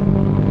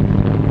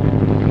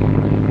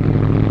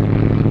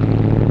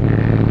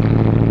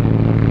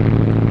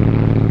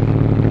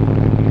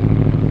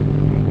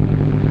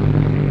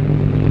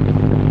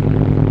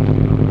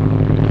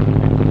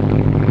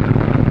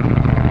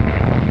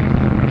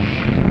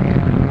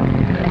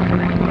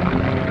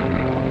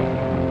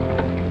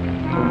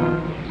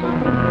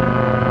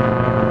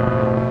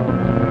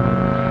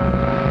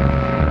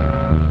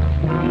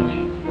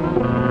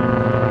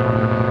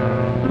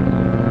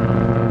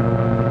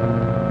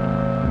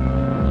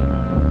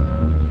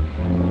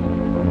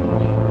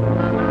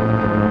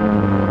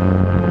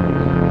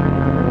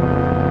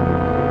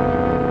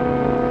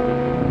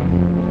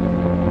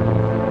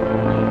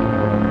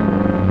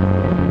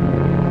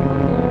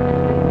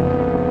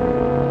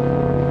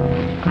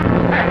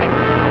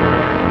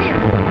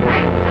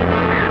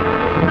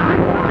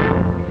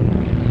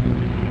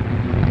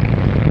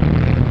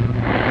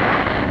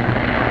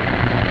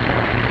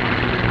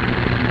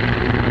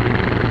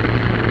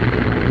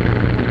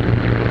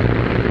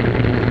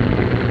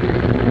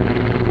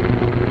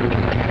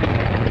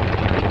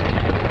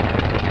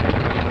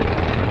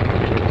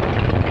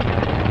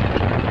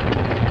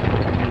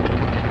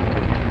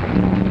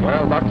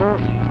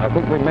 I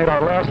think we made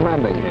our last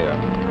landing here.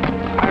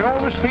 I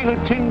always feel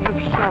a tinge of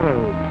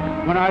sorrow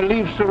when I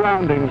leave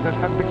surroundings that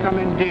have become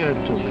endeared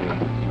to me.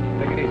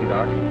 Take it easy,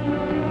 Doc.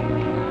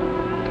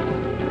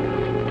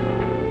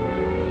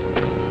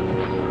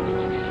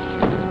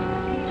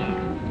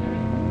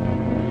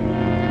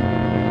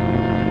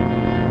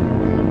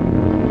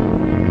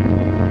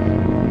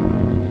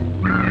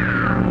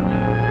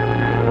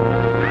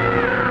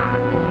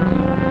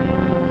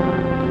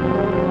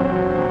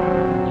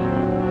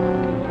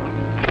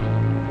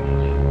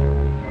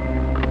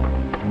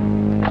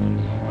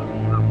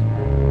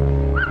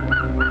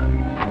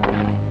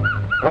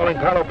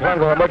 Palo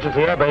Pango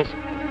Emergency Airbase.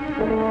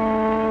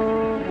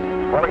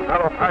 Calling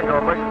Palo Pango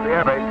Emergency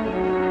Airbase.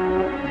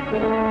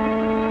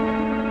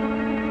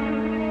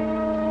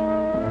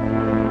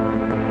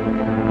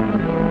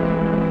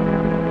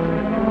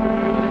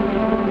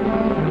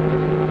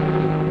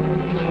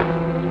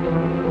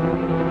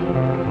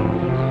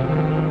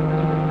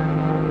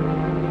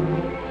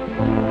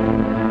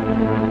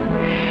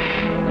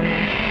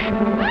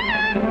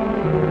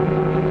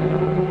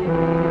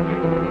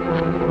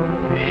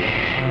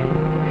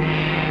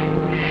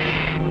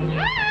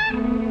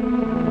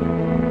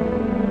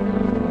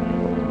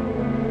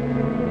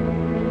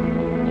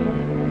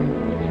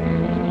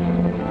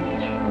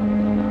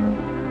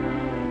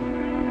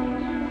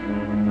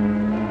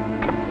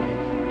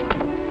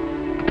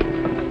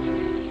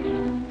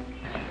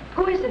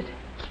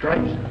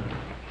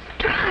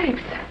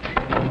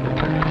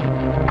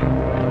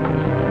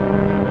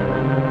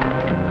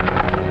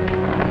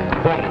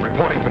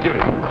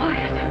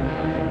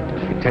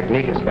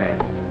 Technique is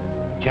bad.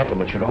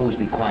 Gentlemen should always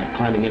be quiet,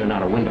 climbing in and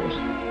out of windows.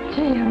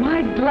 Gee, am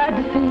I glad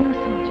to see you,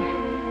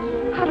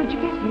 soldier. How did you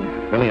get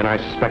here? Billy and I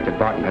suspected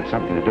Barton had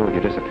something to do with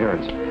your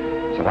disappearance.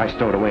 So I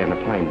stowed away in the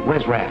plane.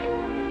 Where's Raph?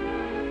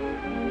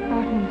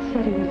 Barton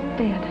said he was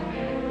dead.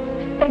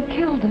 They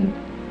killed him.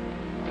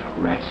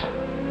 The rats.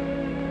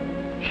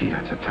 Gee,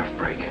 that's a tough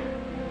break.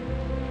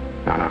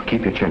 Now,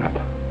 keep your chin up.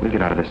 We'll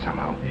get out of this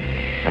somehow.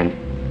 And...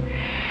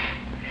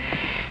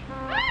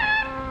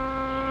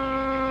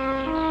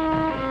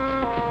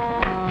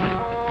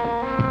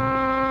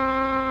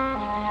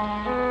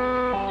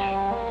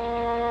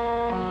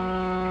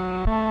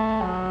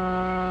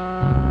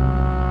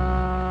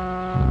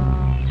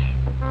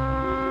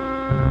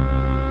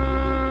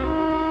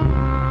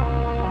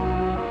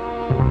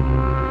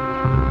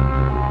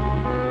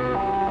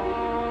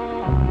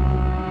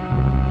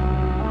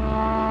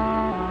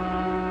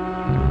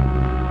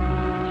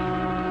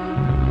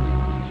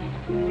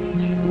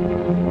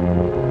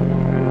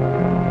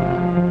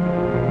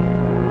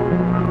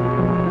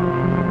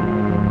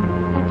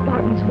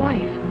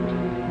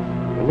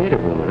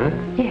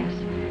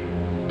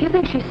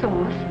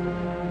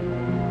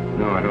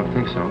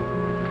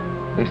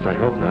 I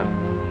hope not.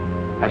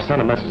 I've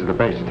sent a message to the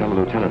base to tell the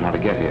lieutenant how to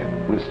get here.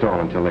 We'll stall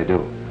until they do.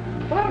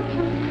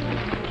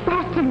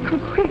 Barton, come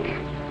quick.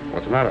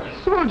 What's the matter?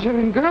 Soldier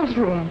in girl's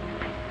room.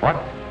 What?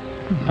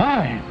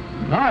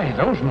 My,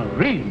 those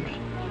Marines.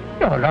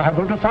 You're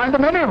liable to find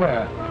them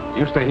anywhere.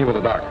 You stay here with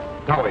the doc.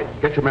 Towie,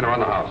 get your men around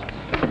the house.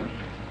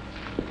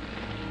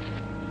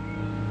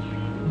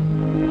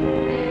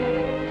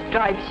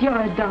 Stripes, you're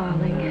a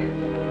darling.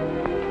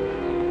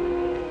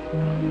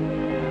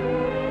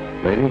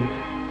 Lady,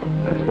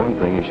 that's one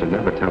thing you should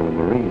never tell the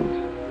Marines.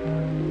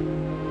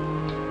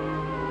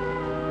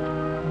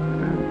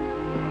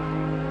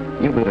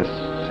 You better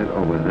sit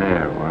over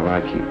there while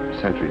I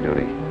keep sentry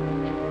duty.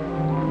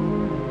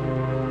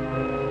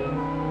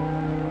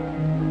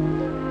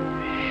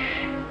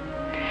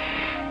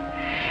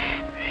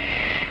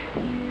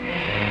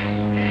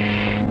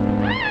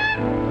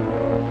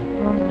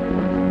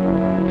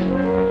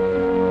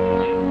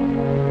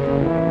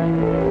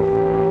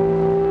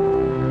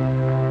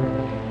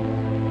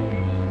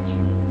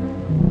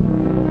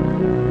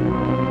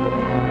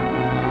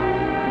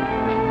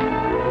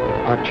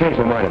 I've changed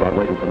my mind about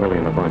waiting for Millie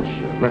and the bunch.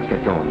 Let's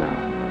get going now.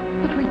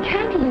 But we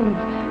can't leave.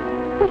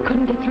 We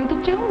couldn't get through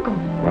the jungle.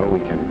 Well, we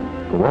can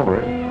go over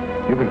it.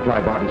 You can fly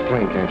Barton's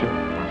plane, can't you?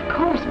 Of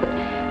course, but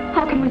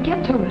how can we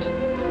get to it?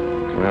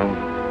 Well,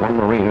 one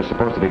Marine is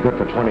supposed to be good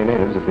for 20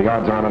 natives. If the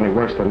odds aren't any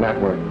worse than that,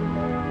 are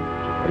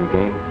you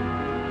game?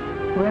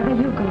 Wherever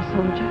you go,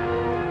 soldier.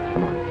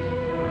 Come on.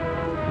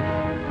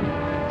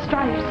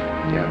 Stripes.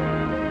 Yeah.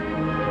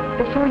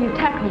 Before you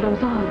tackle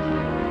those odds,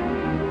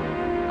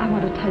 I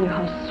want to tell you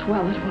how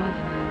swell it was.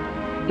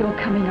 You're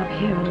coming up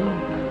here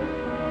alone.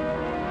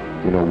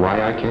 You know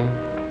why I came?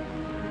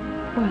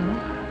 Well,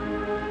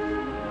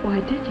 why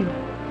did you?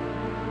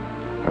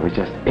 I was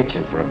just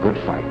itching for a good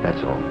fight,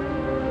 that's all.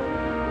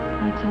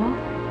 That's all?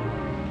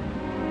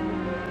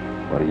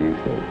 What do you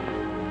think?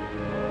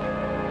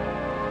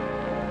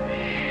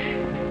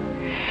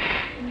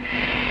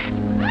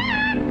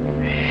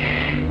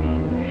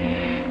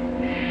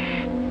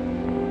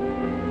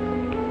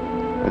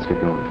 Let's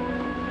get going.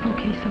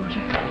 Okay,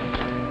 soldier.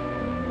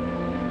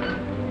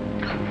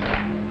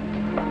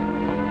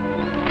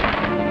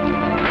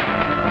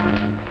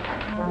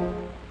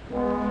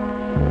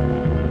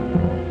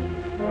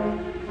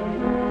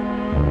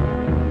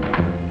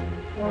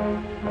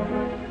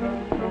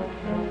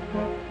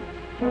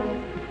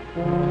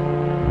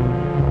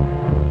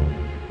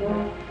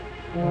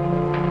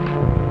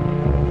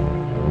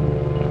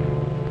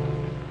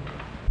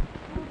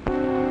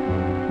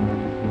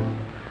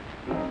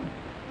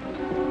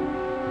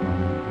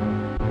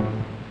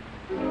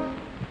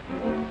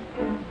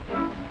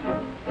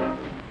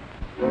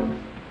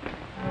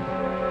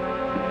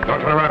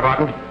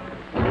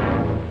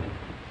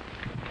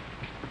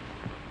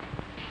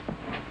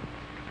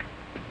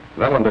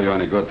 That won't do you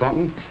any good,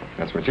 Thornton.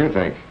 That's what you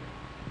think.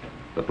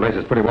 The place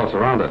is pretty well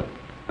surrounded.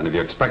 And if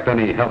you expect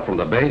any help from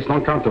the base,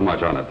 don't count too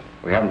much on it.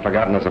 We haven't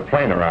forgotten there's a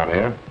plane around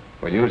here.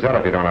 We'll use that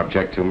if you don't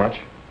object too much.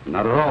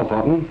 Not at all,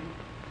 Thornton.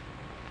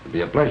 It'd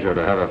be a pleasure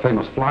to have a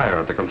famous flyer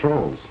at the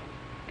controls.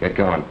 Get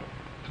going.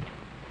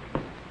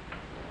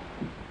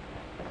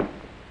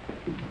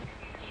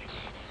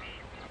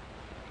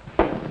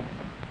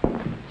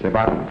 Say,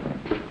 Barton,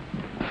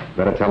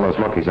 better tell those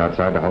monkeys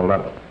outside to hold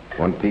up.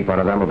 One peep out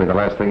of them will be the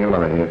last thing you'll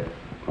ever hear.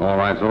 All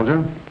right,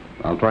 soldier.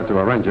 I'll try to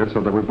arrange it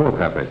so that we're both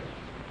happy.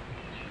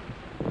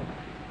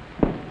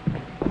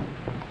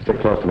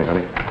 Stick close to me,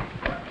 honey.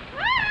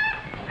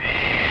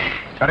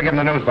 Try to give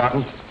them the news,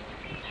 Barton.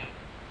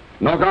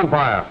 No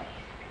gunfire.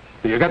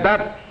 Do you get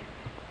that?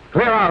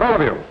 Clear out, all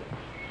of you.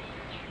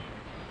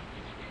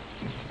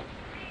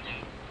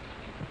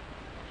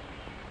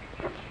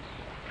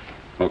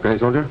 Okay,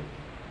 soldier?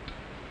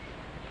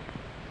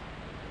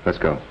 Let's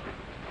go.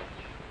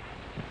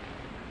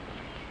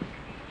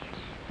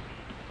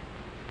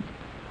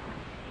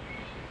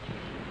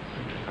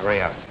 Hurry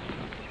up.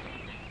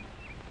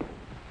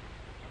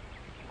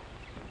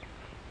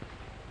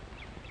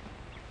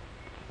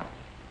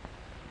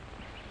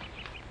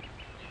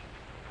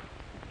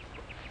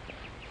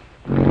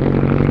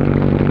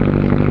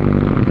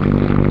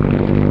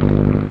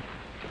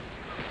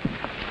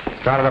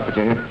 Start it up,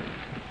 Virginia.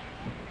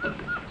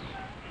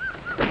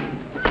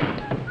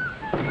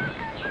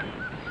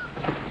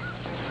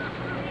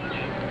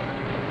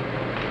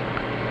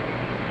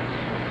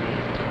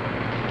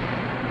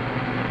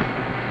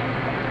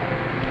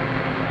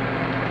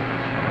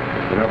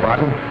 You know,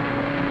 Barton,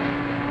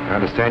 I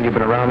understand you've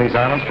been around these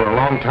islands for a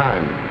long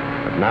time,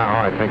 but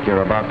now I think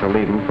you're about to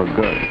leave them for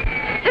good.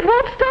 It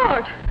won't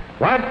start.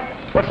 What?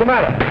 What's the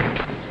matter?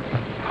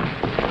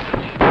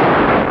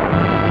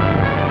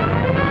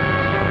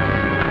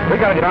 We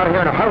gotta get out of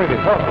here in a hurry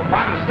before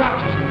Barton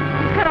stops us.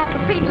 He's cut off the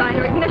feed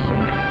liner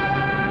ignition.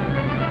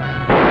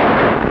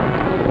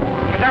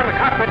 Get down to the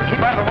cockpit and keep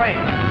out of the way.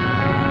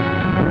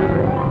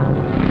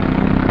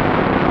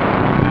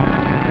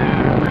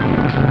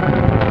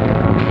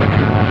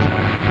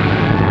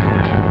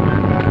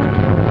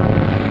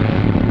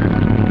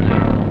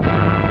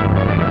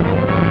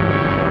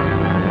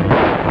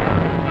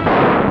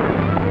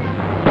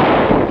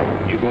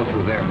 You go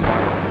through there,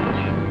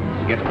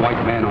 Barton. Get the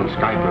white man on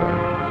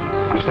Skybird.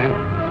 Understand?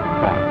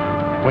 Go on.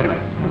 Wait a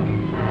minute.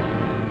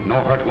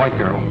 No hurt white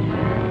girl.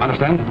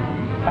 Understand?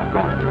 Go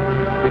on.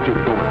 Get you to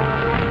do it.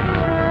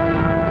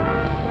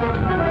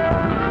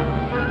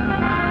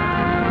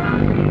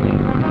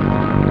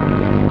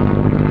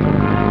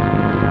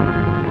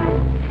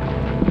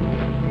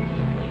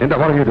 Inda,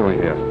 what are you doing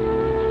here?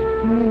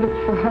 Me look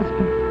for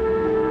husband.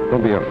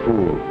 Don't be a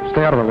fool.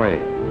 Stay out of the way.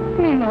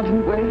 Me not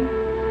in way.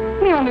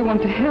 Me only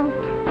want to help.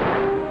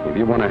 If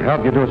you want to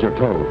help, you do as you're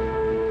told.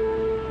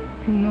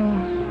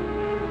 No.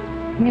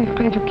 Me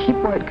afraid you keep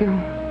white girl.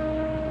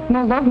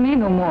 No love me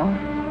no more.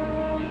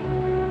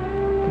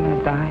 And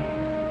I die.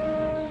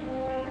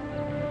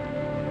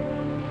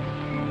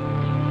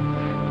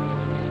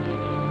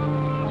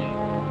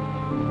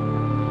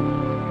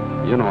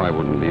 You know I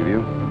wouldn't leave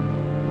you.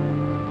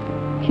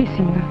 Kiss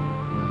Inda.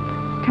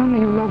 Tell me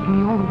you love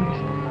me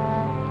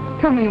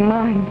always. Tell me you're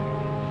mine.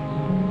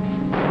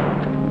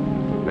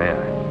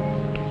 There.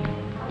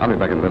 I'll be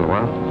back in a little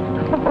while.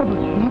 Oh, but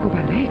no go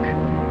by lake.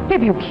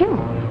 Maybe you kill.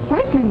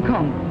 White men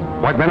come.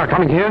 White men are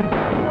coming here?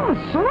 Oh,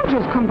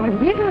 soldiers come by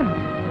river.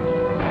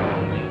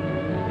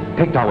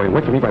 Take Darway and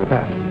wait for me by the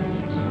path.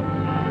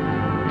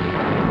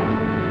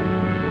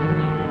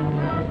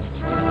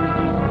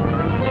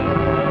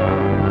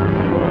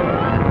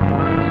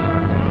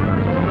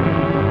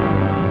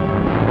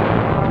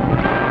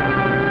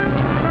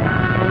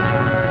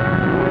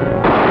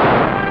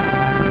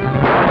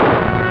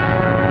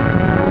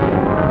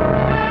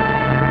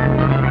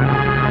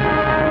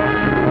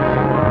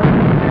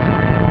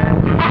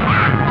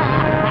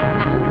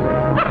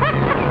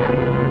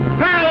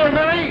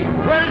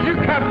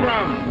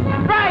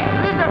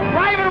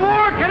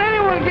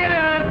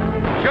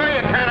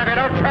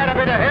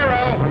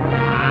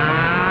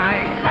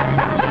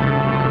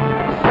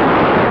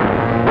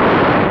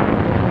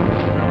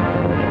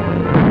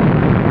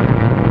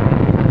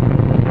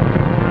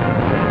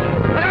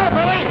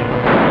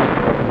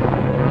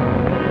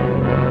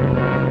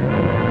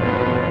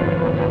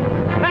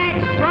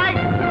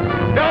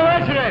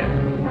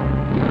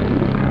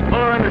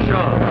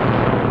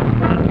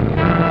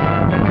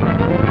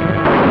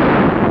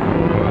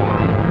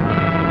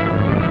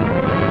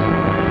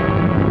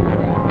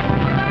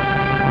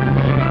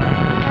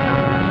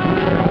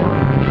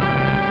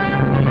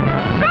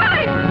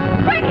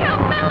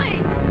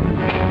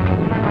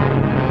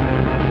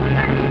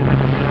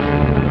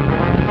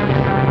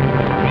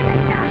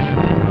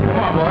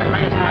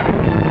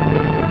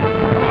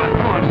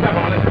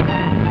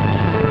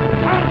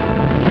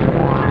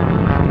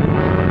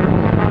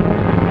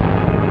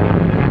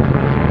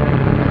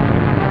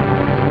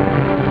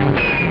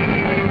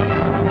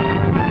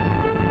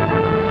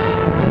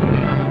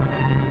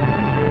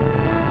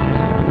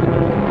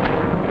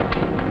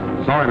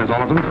 Miss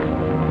Allerton.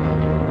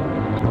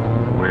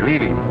 We're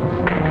leaving.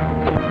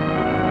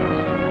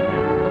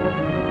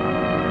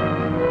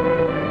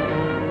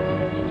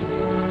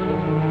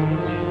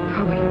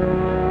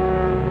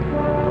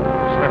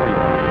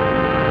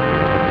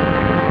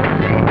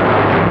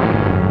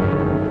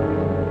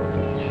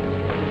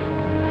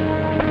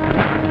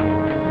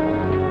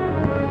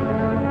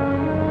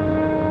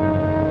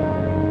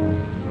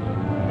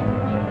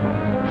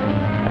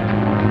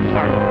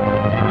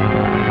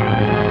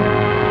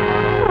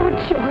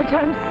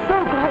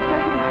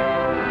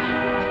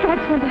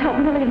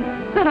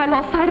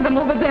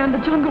 Over there in the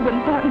jungle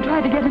when Barton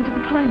tried to get into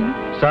the plane.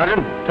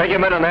 Sergeant, take your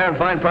men in there and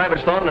find Private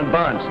Thornton and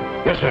Barnes.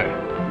 Yes, sir.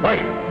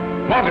 Right.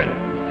 Morgan.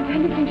 If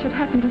anything should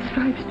happen to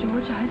Stripes,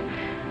 George,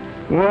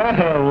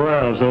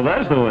 Well, so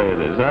that's the way it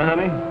is, huh,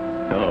 honey?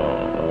 Oh,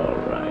 all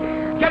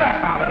right. Get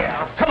us out of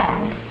here. Come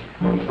on.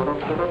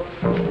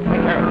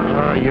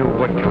 Oh, you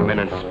would come in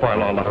and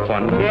spoil all the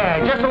fun. Yeah,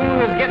 just when we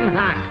was getting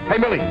hot. Hey,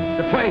 Millie,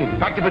 the plane.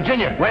 Back to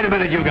Virginia. Wait a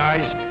minute, you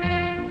guys.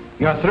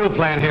 You're through,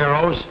 plan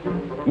heroes.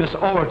 Miss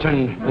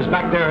Allerton is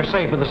back there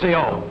safe with the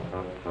CO.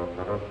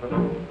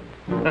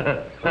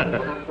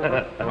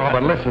 Oh,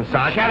 but listen,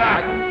 Sarge. Shut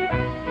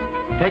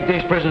up! Take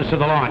these prisoners to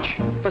the launch.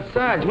 But,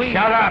 Sarge, we...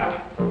 Shut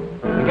up!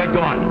 And get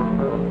going.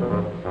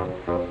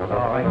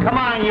 All right, come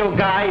on, you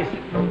guys.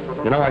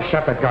 You know, I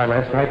shot that guy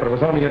last night, but it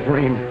was only a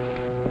dream.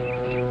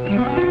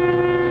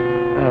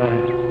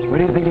 Where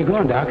do you think you're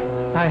going, Doc?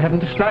 I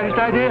haven't the slightest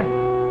idea.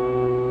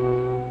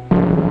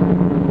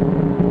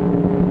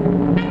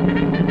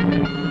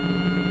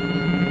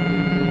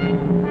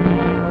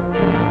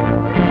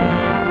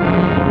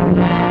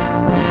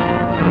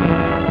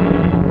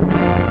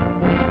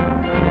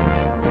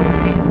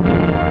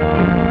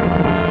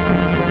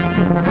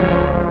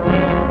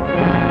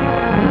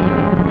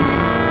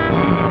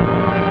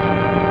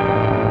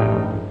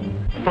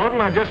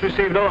 Thornton, I just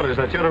received orders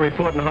that you're to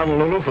report in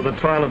Honolulu for the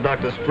trial of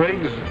Dr.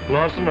 Spriggs,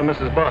 Lawson, and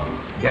Mrs. Barton.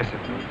 Yes, sir.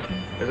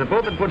 There's a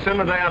boat that puts in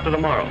the day after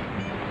tomorrow.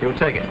 You'll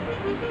take it.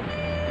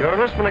 Your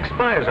enlistment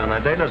expires on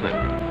that day, doesn't it?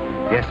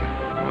 Yes, sir.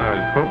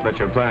 I hope that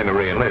you're planning to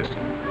re-enlist.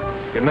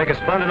 You'd make a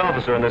splendid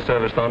officer in this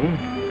service, Thornton,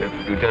 if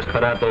you just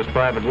cut out those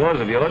private wars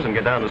of yours and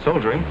get down to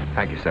soldiering.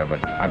 Thank you, sir,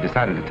 but I've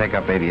decided to take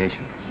up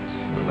aviation.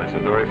 Well, that's a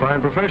very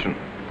fine profession.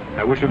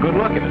 I wish you good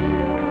luck in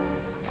it.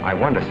 I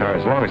wonder, sir,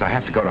 as long as I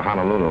have to go to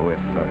Honolulu, if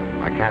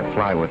I can't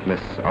fly with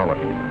Miss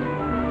Allerton.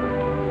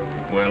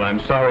 Well, I'm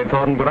sorry,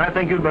 Thornton, but I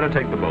think you'd better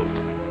take the boat.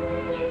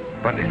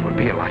 But it would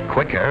be a lot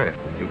quicker if...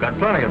 You've got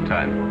plenty of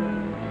time.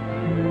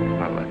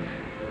 Well,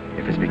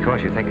 if it's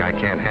because you think I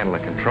can't handle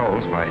the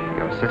controls, why,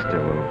 your sister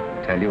will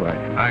tell you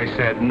I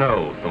said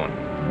no, Thornton.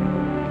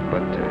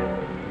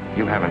 But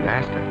you haven't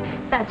asked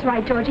her. That's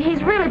right, Georgie.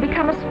 He's really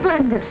become a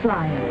splendid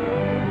flyer.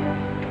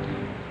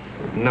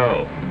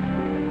 No.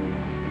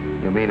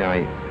 You mean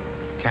I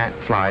can't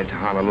fly to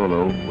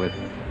Honolulu with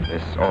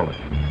Miss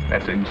Allerton?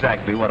 That's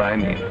exactly what I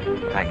mean.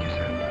 Thank you,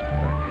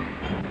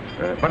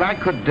 sir. But I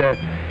could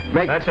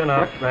make... That's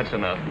enough. That's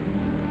enough.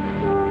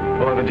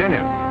 Well, Virginia,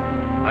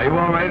 are you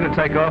all ready to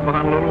take off for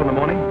Honolulu in the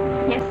morning?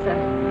 Yes, sir.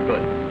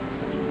 Good.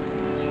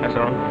 That's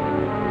all.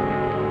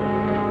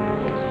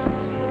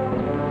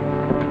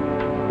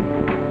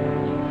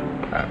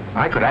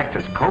 I could act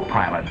as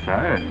co-pilot,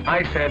 sir.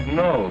 I said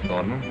no,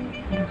 Thornton.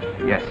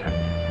 Yes, sir.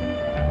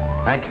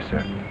 Thank you,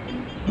 sir.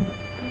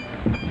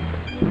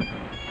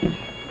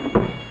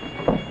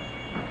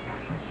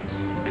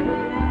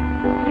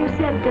 You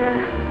said,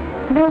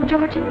 no,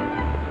 Georgie?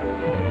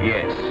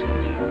 Yes.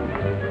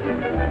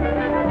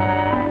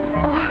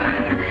 Oh.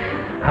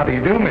 How do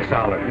you do, Miss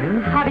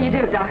Allerton? How do you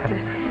do, Doctor?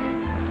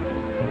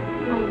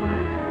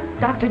 Oh,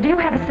 Doctor, do you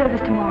have a service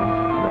tomorrow?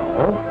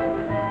 No.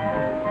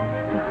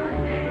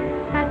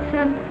 That's,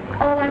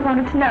 all I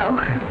wanted to know.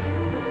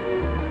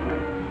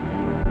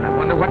 I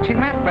wonder what she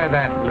meant by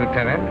that,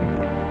 Lieutenant.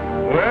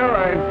 Well,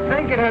 I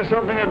think it has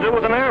something to do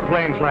with an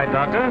airplane flight,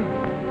 Doctor.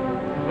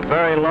 A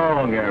very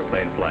long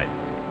airplane flight.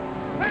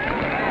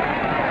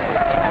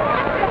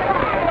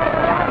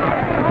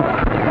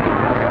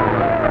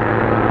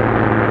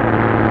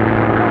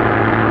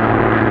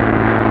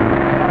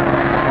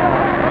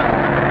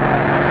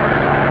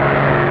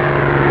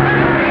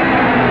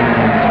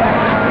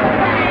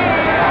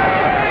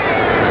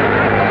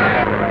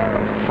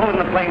 Pull in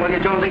the plane, will you,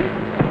 Jonesy?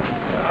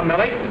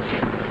 Millie?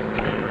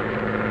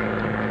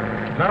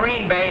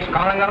 Marine base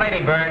calling the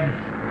Ladybird.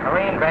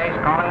 Marine base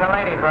calling the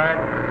Ladybird.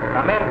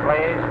 Come in,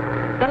 please.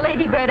 The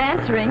Ladybird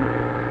answering.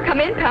 Come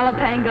in, Palo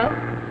Pango.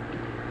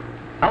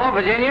 Hello,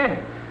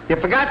 Virginia. You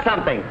forgot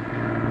something.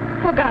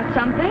 Forgot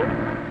something?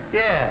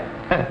 Yeah.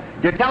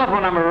 Your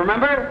telephone number,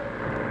 remember?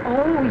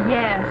 Oh,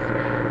 yes.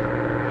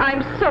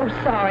 I'm so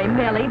sorry,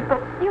 Millie,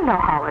 but You know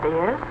how it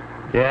is.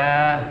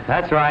 Yeah,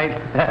 that's right.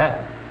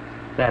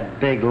 That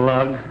big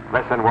lug.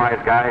 Listen,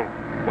 wise guy.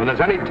 When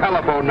there's any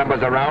telephone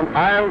numbers around,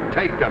 I'll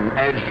take them,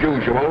 as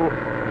usual.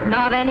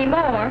 not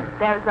anymore.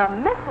 There's a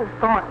Mrs.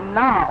 Thornton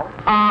now.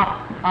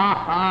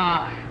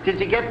 Did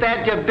you get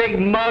that, you big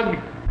mug?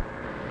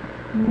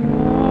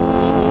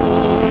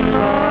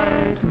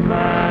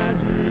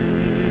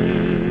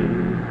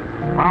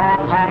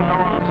 Palo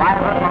Pango,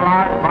 private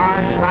large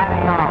barge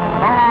signing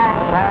off.